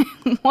 Like,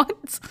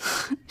 what?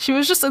 She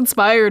was just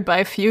inspired by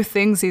a few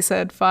things he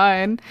said,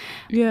 fine.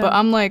 Yeah. But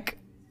I'm like,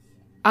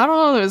 I don't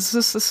know. It's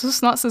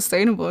just not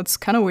sustainable. It's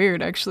kind of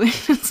weird, actually.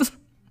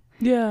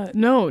 Yeah,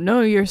 no,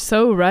 you're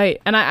so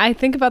right. And I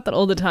think about that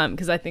all the time,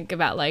 because I think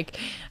about, like,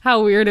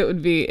 how weird it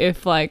would be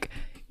if, like,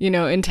 you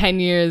know, in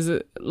 10 years,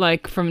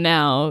 like, from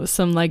now,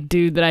 some, like,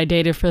 dude that I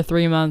dated for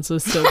 3 months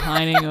was still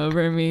pining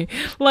over me.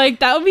 Like,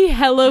 that would be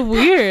hella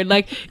weird.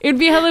 Like, it'd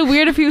be hella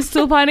weird if he was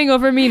still pining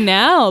over me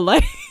now.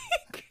 Like,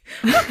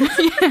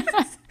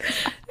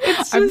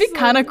 I'd be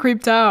kind of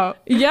creeped out.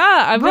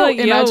 yeah, I'd be Bro, like,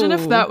 imagine yo.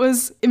 if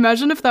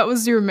that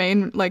was your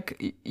main,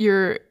 like,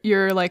 your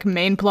like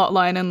main plot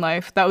line in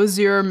life. That was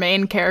your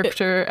main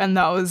character, and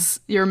that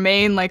was your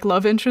main, like,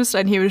 love interest,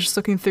 and he was just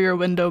looking through your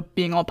window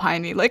being all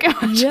piney. Like,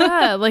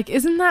 Yeah, like,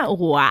 isn't that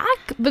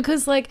whack?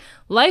 Because, like,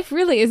 life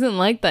really isn't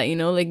like that, you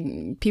know?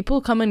 Like, people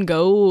come and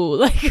go.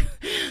 Like,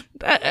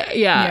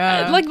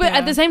 like, but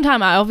at the same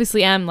time, I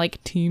obviously am, like,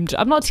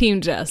 I'm not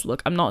Team Jess.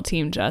 Look, I'm not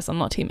Team Jess. I'm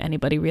not Team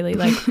anybody, really.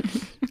 Like,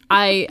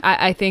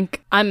 I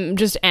think I'm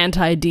just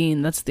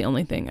anti-Dean. That's the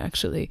only thing,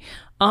 actually.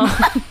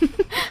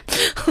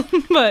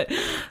 But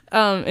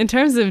in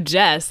terms of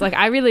Jess, like,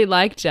 I really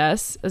like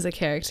Jess as a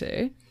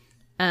character,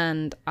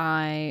 and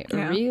I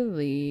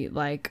really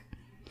like.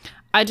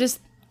 I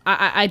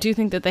do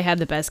think that they had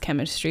the best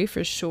chemistry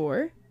for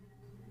sure,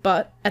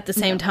 but at the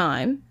same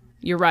time,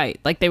 you're right.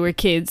 Like, they were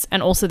kids,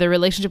 and also their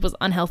relationship was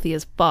unhealthy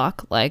as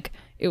fuck. Like,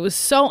 it was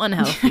so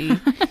unhealthy.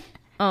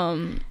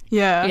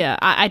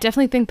 I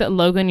definitely think that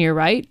Logan, you're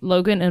right.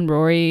 Logan and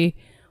Rory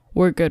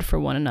were good for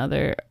one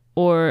another.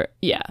 Or,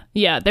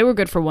 they were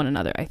good for one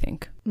another, I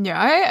think.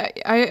 Yeah,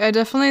 I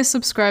definitely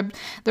subscribed.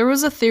 There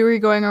was a theory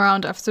going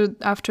around after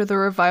the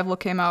revival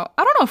came out.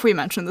 I don't know if we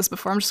mentioned this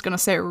before. I'm just gonna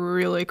say it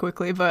really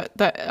quickly, but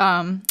that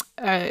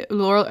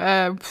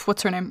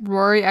what's her name?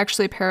 Rory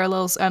actually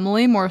parallels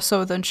Emily more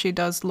so than she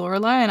does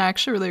Lorelai, and I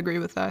actually really agree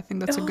with that. I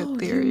think that's a good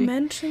theory. You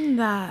mentioned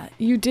that.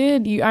 You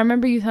did. I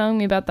remember you telling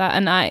me about that,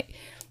 and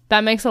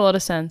that makes a lot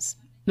of sense.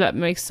 That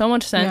makes so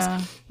much sense.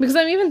 Yeah. Because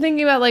I'm even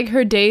thinking about like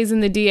her days in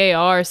the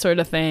DAR sort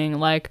of thing.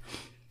 Like,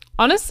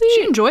 honestly,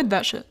 she enjoyed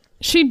that shit.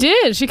 She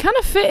did. She kind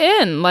of fit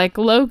in, like,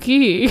 low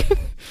key.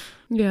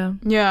 Yeah.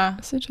 Yeah.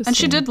 That's interesting. And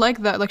she did like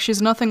that. Like,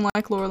 she's nothing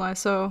like Lorelai,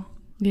 so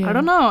yeah. I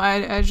don't know.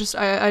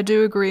 I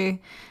do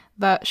agree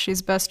that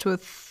she's best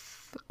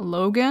with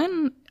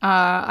Logan.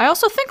 I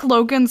also think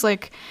Logan's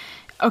like,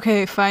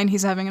 okay, fine,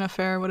 he's having an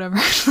affair, whatever.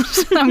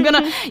 I'm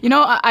gonna,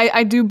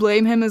 I do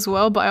blame him as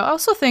well, but I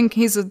also think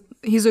he's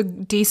a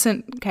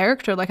decent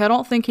character. Like, I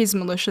don't think he's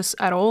malicious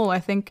at all.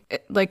 I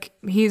think like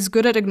he's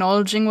good at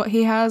acknowledging what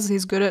he has.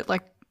 He's good at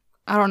like,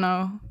 I don't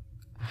know.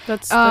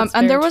 That's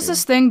and there was true.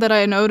 this thing that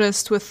I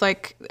noticed with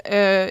like,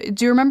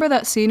 do you remember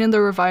that scene in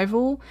the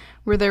revival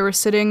where they were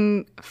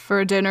sitting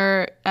for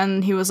dinner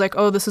and he was like,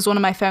 oh, this is one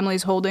of my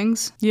family's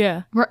holdings?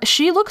 Yeah.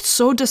 She looked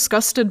so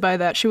disgusted by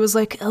that. She was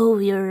like, oh,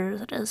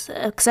 you're just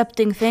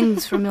accepting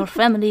things from your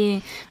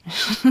family.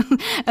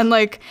 And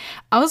like,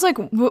 I was like,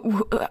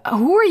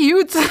 who are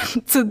you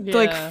to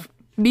like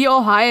be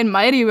all high and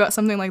mighty about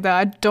something like that?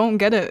 I don't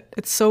get it.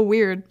 It's so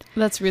weird.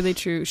 That's really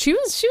true. She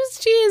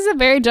is a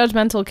very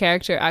judgmental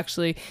character,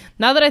 actually.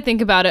 Now that I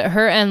think about it,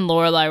 her and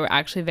Lorelai were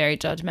actually very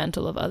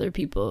judgmental of other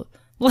people.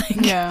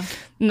 Like, yeah,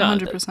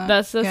 100%.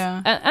 That's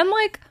yeah. And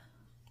like,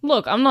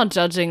 look, I'm not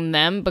judging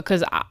them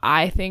because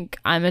I think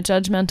I'm a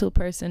judgmental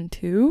person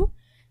too.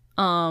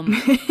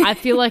 I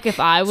feel like if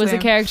I was a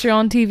character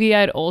on TV,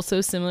 I'd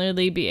also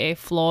similarly be a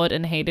flawed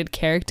and hated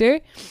character.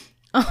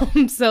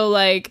 So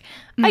like,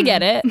 I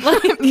get it.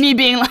 Like me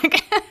being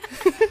like,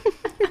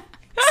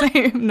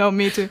 same. No,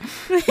 me too.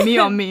 Me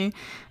on me.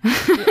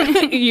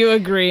 You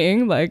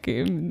agreeing? Like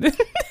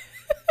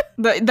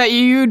that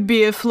you'd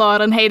be a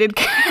flawed and hated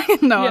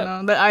character.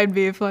 No, that I'd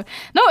be a flawed.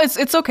 No,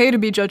 it's okay to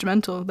be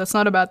judgmental. That's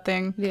not a bad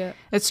thing. Yeah.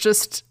 It's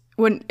just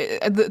when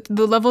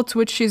the level to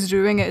which she's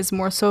doing it is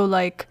more so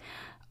like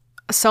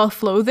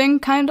self-loathing,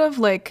 kind of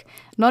like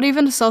not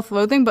even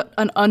self-loathing, but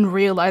an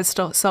unrealized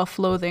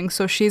self-loathing.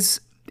 So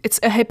it's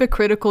a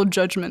hypocritical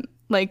judgment.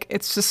 Like,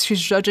 it's just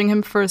she's judging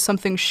him for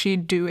something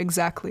she'd do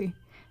exactly.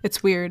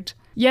 It's weird.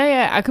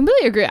 Yeah, I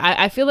completely agree.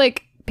 I feel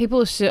like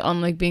people shit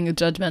on, like, being a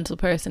judgmental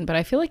person, but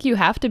I feel like you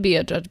have to be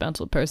a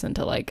judgmental person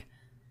to, like,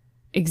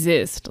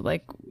 exist.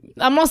 Like,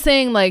 I'm not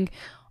saying, like,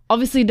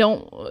 obviously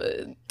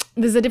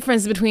there's a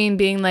difference between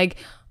being, like,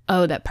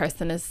 oh, that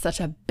person is such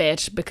a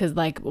bitch because,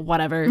 like,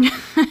 whatever.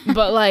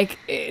 But, like,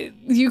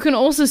 you can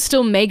also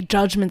still make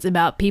judgments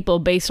about people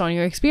based on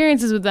your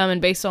experiences with them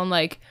and based on,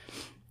 like,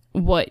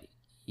 what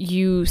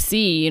you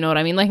see, you know what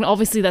I mean? Like,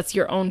 obviously that's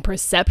your own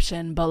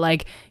perception, but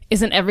like,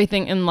 isn't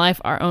everything in life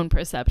our own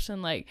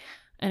perception? Like,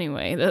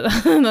 anyway,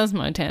 that's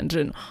my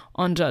tangent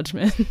on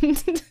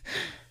judgment.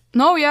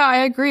 No, yeah, I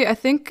agree. I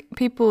think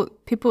people,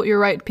 you're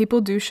right.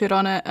 People do shit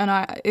on it, and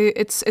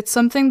it's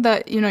something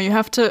that you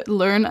have to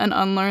learn and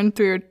unlearn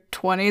through your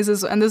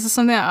 20s. And this is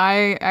something that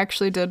I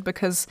actually did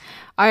because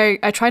I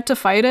tried to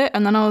fight it,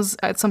 and then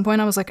at some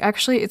point I was like,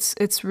 actually,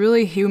 it's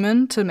really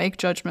human to make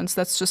judgments.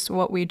 That's just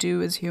what we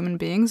do as human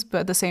beings.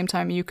 But at the same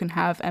time, you can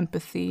have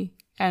empathy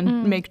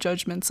and make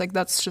judgments. Like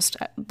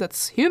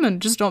that's human.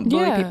 Just don't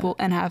bully people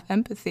and have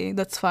empathy.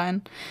 That's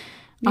fine.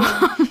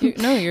 Yeah,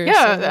 you're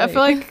yeah. so right. I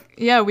feel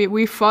like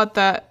we fought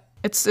that.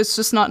 It's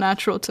just not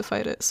natural to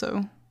fight it.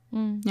 So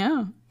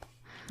yeah,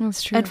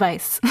 that's true.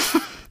 Advice.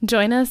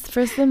 Join us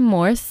for some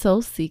more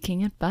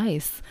soul-seeking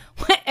advice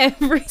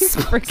every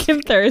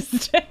freaking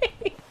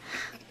Thursday.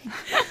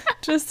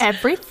 Just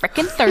every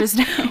freaking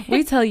Thursday,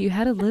 we tell you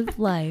how to live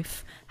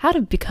life, how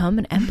to become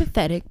an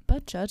empathetic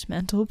but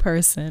judgmental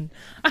person.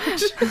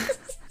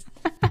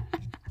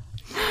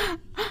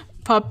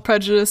 Pop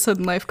prejudice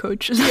and life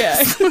coaches.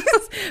 Yeah.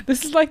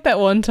 This is like that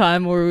one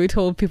time where we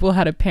told people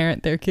how to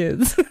parent their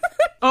kids.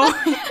 Oh.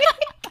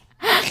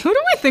 Who do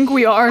we think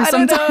we are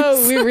sometimes? I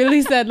don't know. We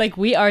really said like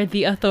we are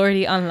the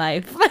authority on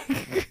life.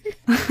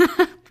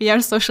 We are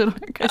social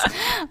workers.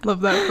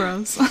 Love that for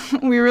us.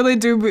 We really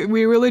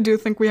do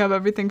think we have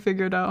everything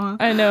figured out, huh?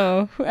 I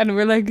know. And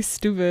we're like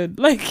stupid.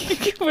 Like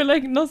we're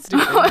like not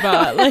stupid,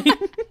 but like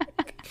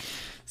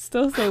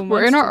still so much.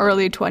 We're in our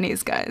early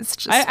 20s, guys.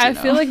 I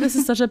feel like this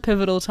is such a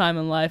pivotal time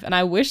in life, and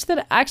I wish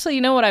that actually,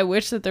 you know what I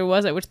wish that there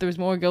was? I wish there was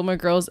more Gilmore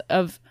Girls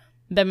of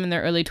them in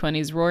their early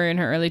 20s, Rory in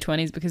her early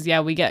 20s, because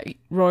we get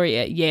Rory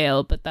at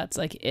Yale, but that's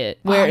like it.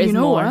 Where is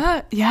more?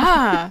 What?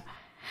 Yeah.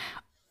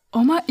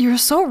 Oh my, you're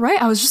so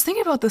right. I was just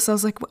thinking about this. I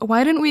was like,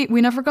 why didn't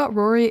we never got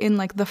Rory in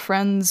like the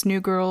Friends, New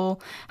Girl,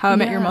 How I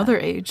Met Your Mother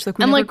age? Like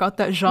we never got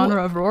that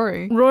genre of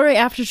Rory. Rory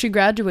after she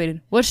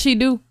graduated, what'd she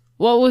do?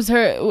 What was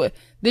her?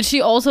 Did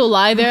she also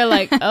lie there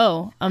like,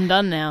 oh, I'm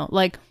done now?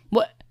 Like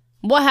what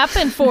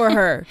happened for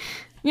her?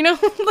 You know,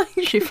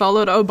 like She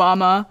followed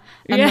Obama,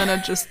 and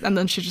Yeah.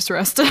 then she just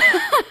rested.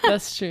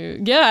 that's true.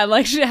 Yeah,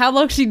 like how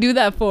long she do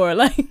that for?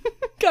 Like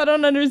I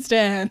don't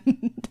understand.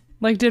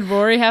 Like did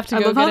Rory have to I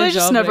go love get how a they job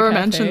just at a never cafe?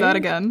 mentioned that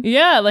again.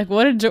 Yeah, like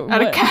what did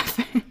At a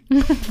cafe.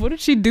 what did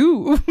she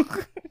do?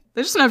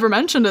 They just never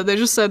mentioned it. They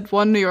just said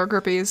one New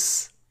Yorker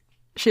piece.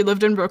 She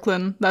lived in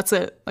Brooklyn. That's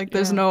it. Like,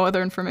 there's no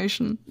other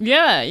information.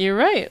 Yeah, you're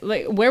right.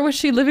 Like where was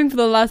she living for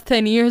the last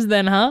 10 years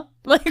then, huh?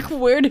 Like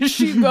where did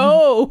she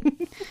go?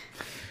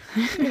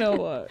 You know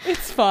what?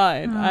 It's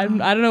fine. I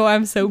don't know why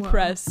I'm so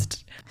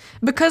pressed.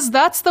 Because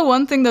that's the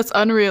one thing that's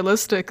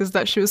unrealistic, is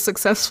that she was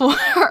successful in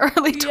her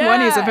early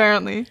 20s,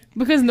 apparently.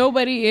 Because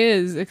nobody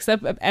is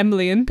except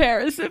Emily in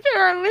Paris,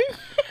 apparently.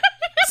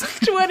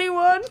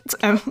 21. It's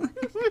Emily.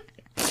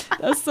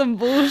 That's some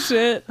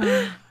bullshit.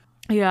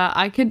 Yeah,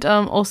 I could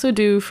also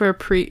do for a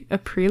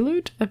prequel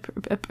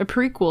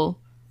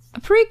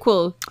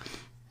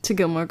to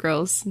Gilmore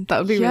Girls. That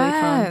would be really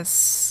fun.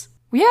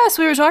 Yes,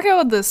 we were talking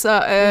about this.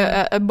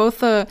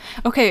 Both a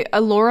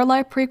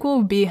Lorelai prequel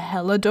would be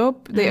hella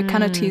dope. They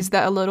kind of teased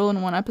that a little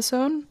in one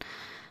episode.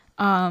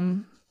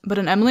 But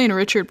an Emily and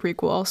Richard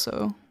prequel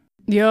also.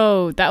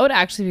 Yo, that would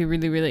actually be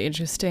really, really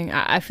interesting.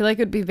 I feel like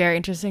it would be very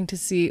interesting to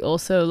see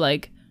also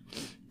like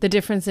the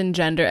difference in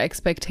gender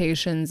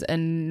expectations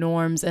and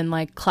norms and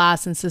like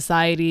class and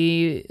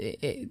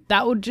society.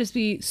 That would just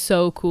be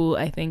so cool,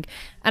 I think.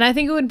 And I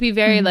think it would be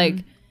very like,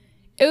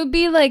 it would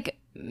be like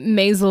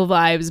Maisel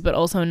vibes, but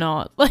also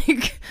not.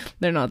 Like,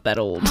 they're not that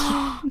old.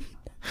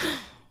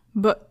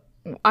 But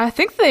I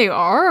think they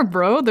are,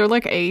 bro. They're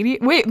like 80.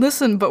 Wait,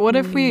 listen, but what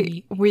if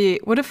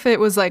what if it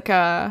was like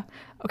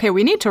okay,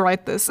 we need to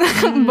write this.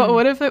 But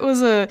what if it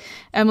was a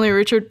Emily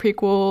Richard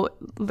prequel,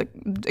 like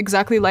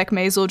exactly like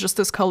Maisel, just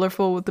as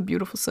colorful with the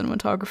beautiful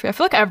cinematography? I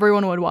feel like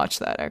everyone would watch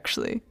that,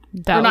 actually.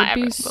 That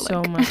would be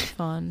so much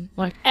fun.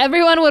 Like,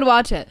 everyone would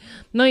watch it.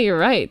 No, you're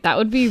right. That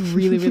would be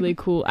really, really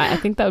cool. I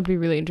think that would be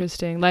really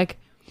interesting. Like,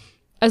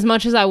 as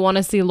much as I want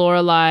to see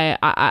Lorelai,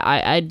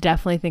 I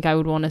definitely think I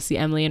would want to see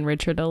Emily and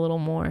Richard a little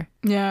more.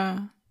 Yeah.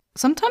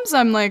 Sometimes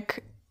I'm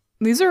like,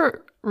 these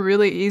are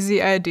really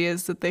easy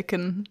ideas that they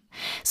can.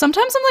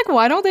 Sometimes I'm like,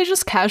 why don't they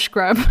just cash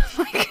grab?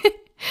 Like,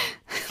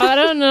 I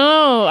don't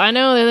know. I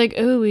know they're like,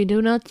 oh, we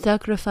do not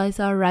sacrifice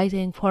our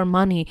writing for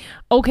money.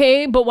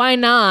 Okay, but why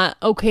not?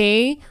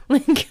 Okay,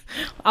 like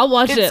I'll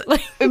watch it.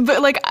 Like,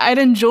 but like I'd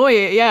enjoy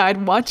it. Yeah,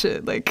 I'd watch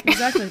it. Like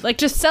exactly. Like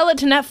just sell it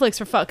to Netflix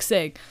for fuck's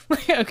sake.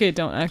 Like, okay,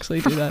 don't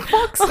actually do that.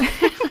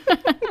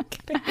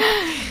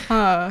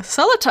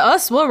 Sell it to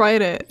us. We'll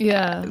write it.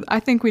 Yeah, I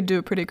think we'd do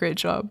a pretty great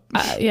job.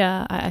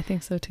 Yeah, I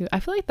think so too.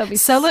 I feel like that'd be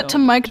sell it to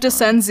Mike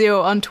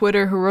DeCenzio on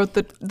Twitter, who wrote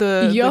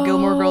the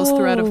Gilmore Girls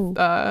thread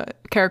of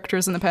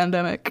characters in the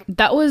pandemic.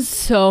 That was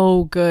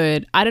so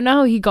good. I don't know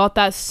how he got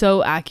that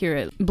so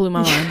accurate. Blew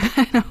my mind.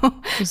 I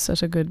know. It was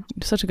such a good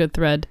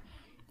thread.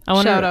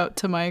 Shout out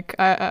to Mike.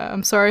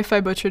 I'm sorry if I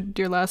butchered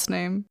your last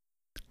name.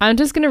 I'm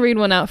just gonna read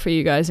one out for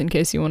you guys in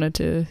case you wanted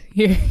to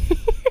hear.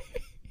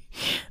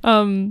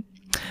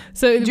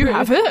 So do you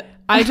have it?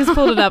 I just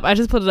pulled it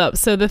up.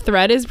 So the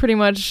thread is pretty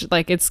much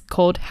like, it's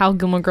called How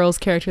Gilmore Girls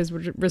Characters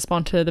Would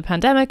Respond to the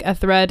Pandemic. A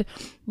thread.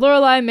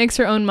 Lorelai makes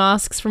her own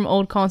masks from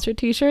old concert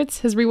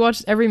t-shirts, has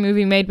rewatched every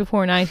movie made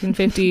before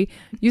 1950,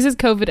 uses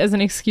COVID as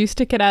an excuse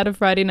to get out of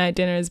Friday night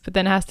dinners, but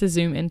then has to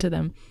zoom into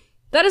them.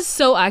 That is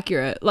so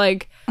accurate.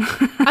 Like,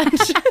 I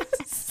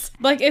just,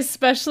 like,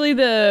 especially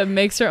the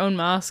makes her own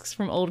masks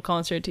from old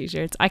concert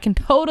t-shirts. I can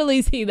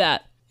totally see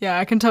that. Yeah,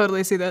 I can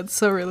totally see that. It's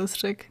so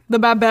realistic. The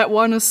Babette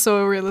one is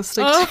so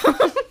realistic.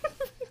 Oh.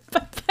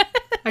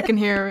 I can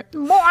hear it.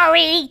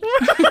 Maury!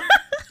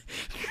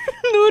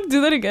 No, do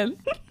that again.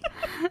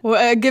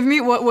 Well, give me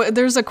what?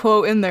 There's a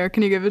quote in there.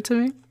 Can you give it to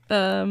me?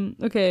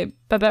 Okay.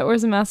 Babette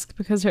wears a mask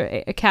because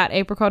her cat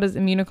Apricot is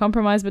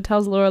immunocompromised, but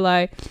tells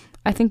Lorelai,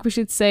 I think we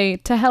should say,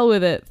 to hell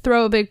with it.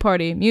 Throw a big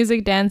party.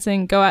 Music,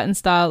 dancing, go out in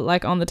style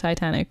like on the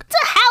Titanic. To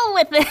hell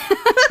with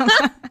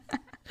it!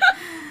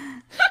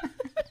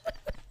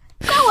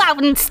 Go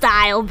out in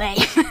style, babe.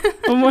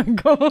 Oh my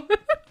god.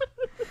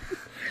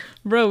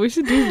 Bro, we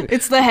should do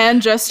It's the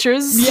hand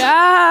gestures.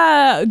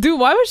 Yeah. Dude,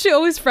 why was she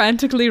always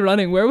frantically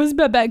running? Where was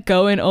Babette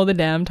going all the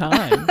damn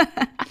time?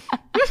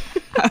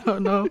 I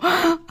don't know.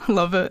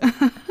 Love it.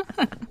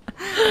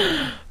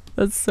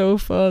 That's so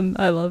fun.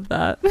 I love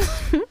that.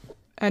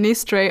 Any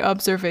stray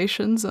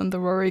observations on the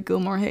Rory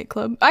Gilmore hate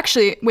club?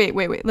 Actually, wait.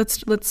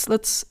 Let's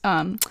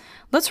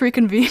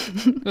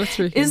reconvene.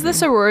 Is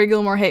this a Rory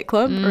Gilmore hate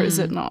club or is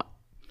it not?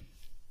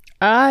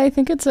 I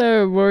think it's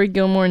a Rory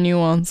Gilmore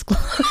nuance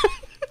club.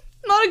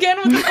 Not again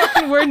with the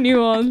fucking word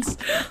nuance.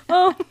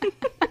 Oh.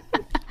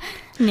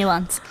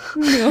 Nuance.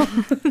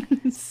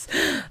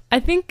 I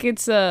think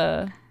it's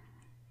a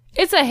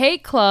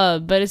hate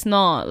club, but it's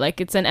not. Like,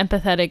 it's an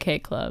empathetic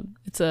hate club.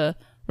 It's a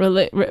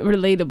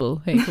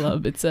relatable hate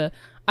club. It's a,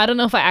 I don't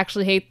know if I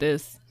actually hate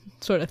this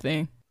sort of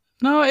thing.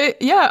 No,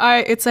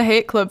 it's a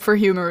hate club for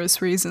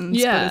humorous reasons,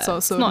 Yeah, but it's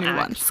also a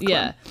nuance club.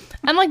 Yeah.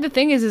 And like the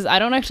thing is I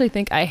don't actually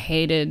think I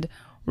hated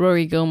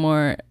Rory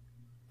Gilmore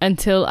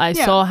until I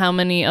saw how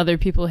many other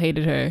people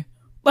hated her.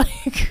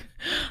 Like,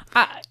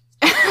 I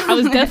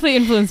was definitely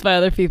influenced by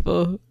other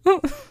people.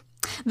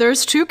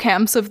 There's two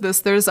camps of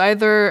this. There's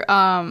either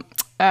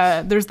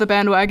there's the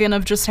bandwagon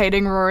of just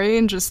hating Rory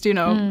and just, you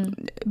know,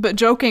 but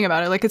joking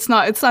about it. Like, it's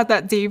not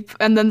that deep.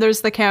 And then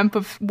there's the camp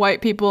of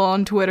white people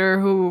on Twitter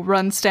who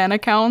run stan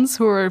accounts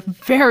who are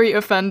very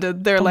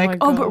offended. They're like,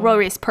 oh, but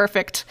Rory's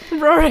perfect.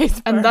 Rory's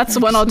perfect. And that's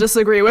one I'll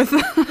disagree with.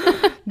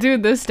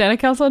 Dude, those stan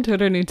accounts on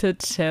Twitter need to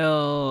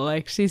chill.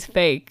 Like, she's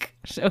fake.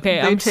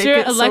 Okay, They I'm take sure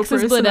it so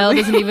Alexis Bledel personally.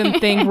 doesn't even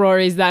think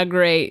Rory's that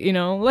great, you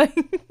know? Like,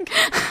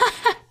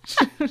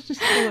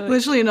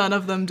 Literally none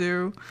of them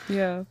do.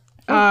 yeah.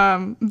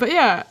 But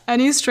yeah,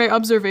 any straight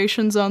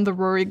observations on the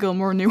Rory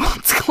Gilmore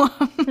Nuance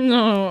Club?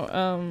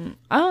 No,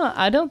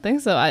 I don't think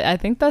so. I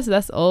think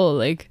that's all.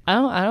 Like, I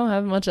don't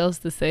have much else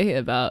to say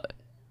about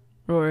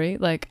Rory.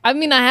 Like, I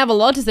mean, I have a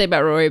lot to say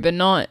about Rory, but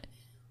not.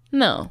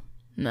 No,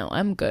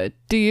 I'm good.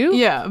 Do you?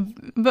 Yeah,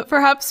 but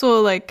perhaps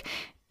we'll like.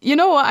 You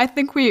know what? I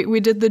think we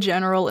did the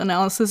general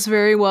analysis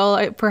very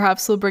well.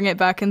 Perhaps we'll bring it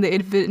back in the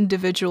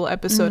individual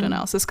episode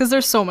analysis because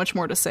there's so much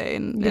more to say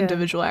in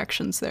individual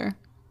actions there.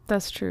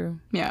 That's true.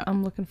 Yeah.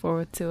 I'm looking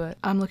forward to it.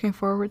 I'm looking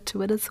forward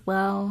to it as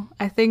well.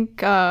 I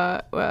think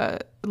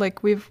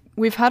like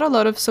we've had a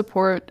lot of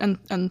support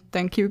and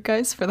thank you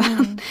guys for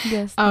that.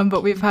 Yes.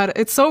 But we've had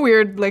it's so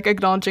weird like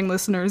acknowledging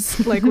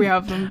listeners like we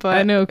have them. But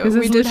I know, because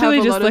we it's did have literally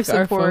a just lot of like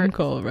our support. phone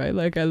call, right?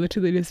 Like, I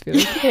literally just feel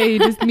like, hey,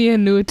 just me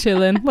and Nu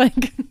chilling.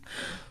 Like,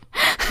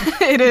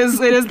 It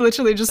is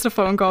literally just a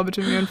phone call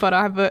between me and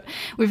Farah, but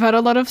we've had a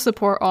lot of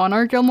support on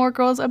our Gilmore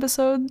Girls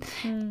episode,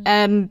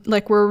 and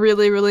like we're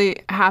really,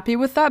 really happy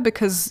with that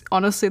because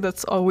honestly,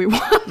 that's all we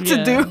want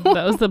to do.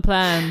 That was the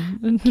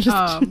plan.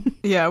 Just,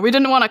 Yeah, we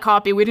didn't want to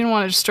copy. We didn't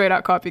want to just straight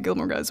out copy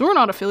Gilmore Guys. We're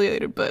not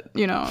affiliated, but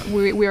you know,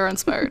 we are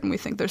inspired, and we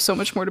think there's so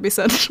much more to be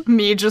said.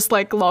 Me, just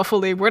like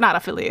lawfully, we're not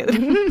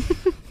affiliated.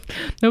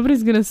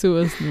 nobody's gonna sue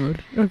us, Noor.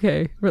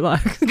 Okay,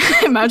 relax.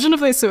 Imagine if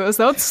they sue us.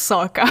 That would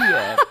suck.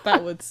 Yeah,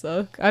 that would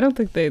suck. I don't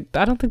think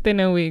they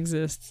know we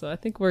exist, so I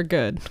think we're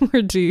good.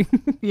 We're G.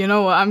 You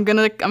know what? I'm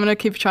gonna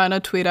keep trying to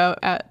tweet out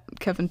at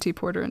Kevin T.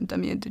 Porter and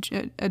Demi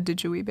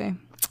Adijuibe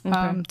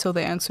till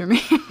they answer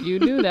me. You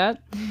do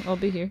that. I'll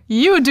be here.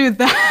 You do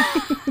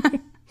that.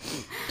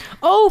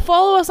 Oh,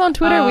 follow us on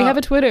Twitter. We have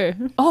a Twitter.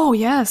 Oh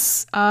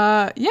yes,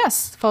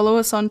 yes. Follow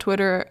us on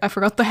Twitter. I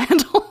forgot the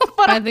handle,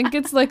 but I think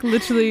it's like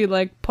literally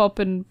like Pop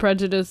and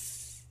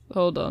Prejudice.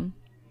 Hold on.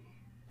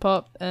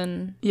 Pop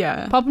and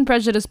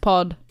Prejudice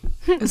Pod.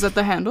 Is that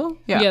the handle?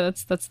 Yeah,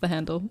 that's the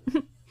handle.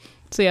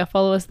 So yeah,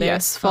 follow us there.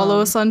 Yes, follow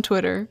us on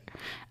Twitter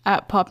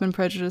at Pop and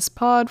Prejudice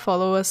Pod.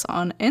 Follow us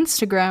on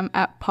Instagram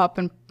at Pop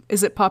and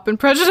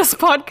Prejudice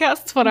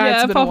Podcast?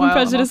 Yeah, Pop and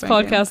Prejudice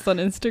Podcast on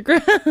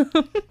Instagram.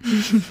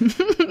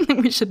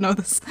 We should know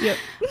this. Yep.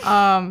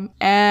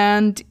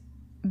 And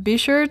be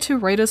sure to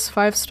rate us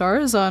 5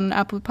 stars on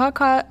Apple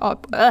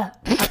Podcasts,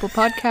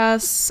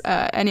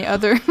 any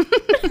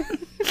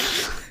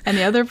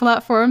other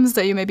platforms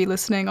that you may be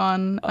listening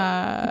on.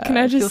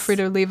 Feel free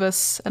to leave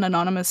us an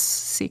anonymous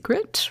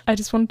secret. I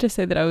just wanted to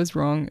say that I was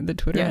wrong. The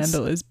Twitter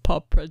handle is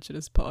Pop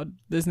Prejudice Pod.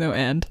 There's no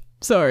and.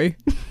 Sorry.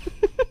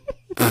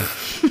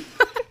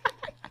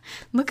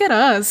 Look at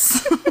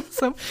us.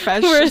 So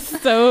fresh. We're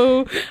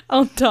so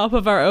on top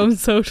of our own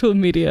social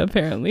media,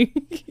 apparently.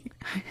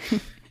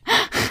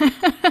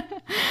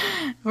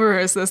 Where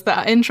is this? The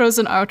intros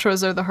and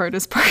outros are the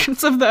hardest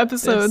parts of the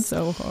episode. It's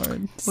so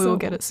hard. We will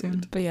get it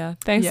soon. But yeah,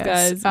 thanks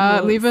guys.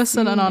 Leave us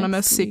an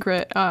anonymous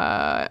secret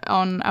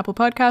on Apple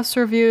Podcast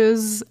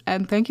reviews.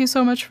 And thank you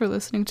so much for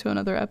listening to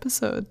another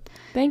episode.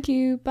 Thank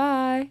you.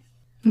 Bye.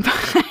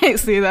 Bye.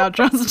 See, the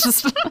outro's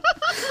just...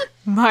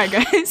 Bye,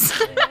 guys.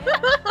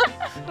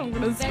 I'm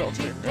gonna stop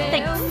it.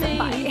 Thanks.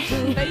 Bye.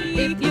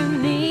 If you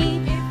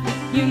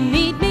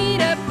need me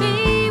to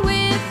be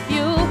with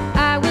you,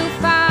 I will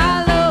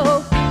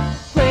follow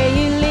where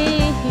you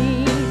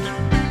lead.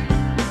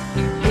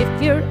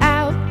 If you're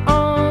out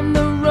on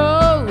the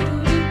road,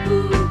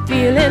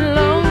 feeling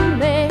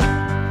lonely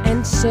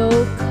and so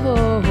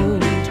cold,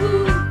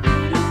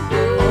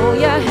 all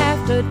you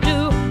have to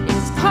do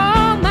is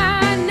call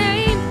my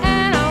name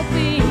and I'll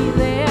be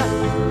there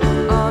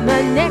on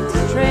the next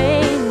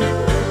train.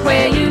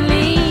 Where you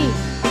lead,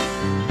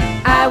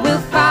 I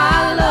will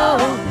follow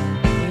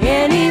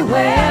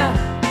anywhere.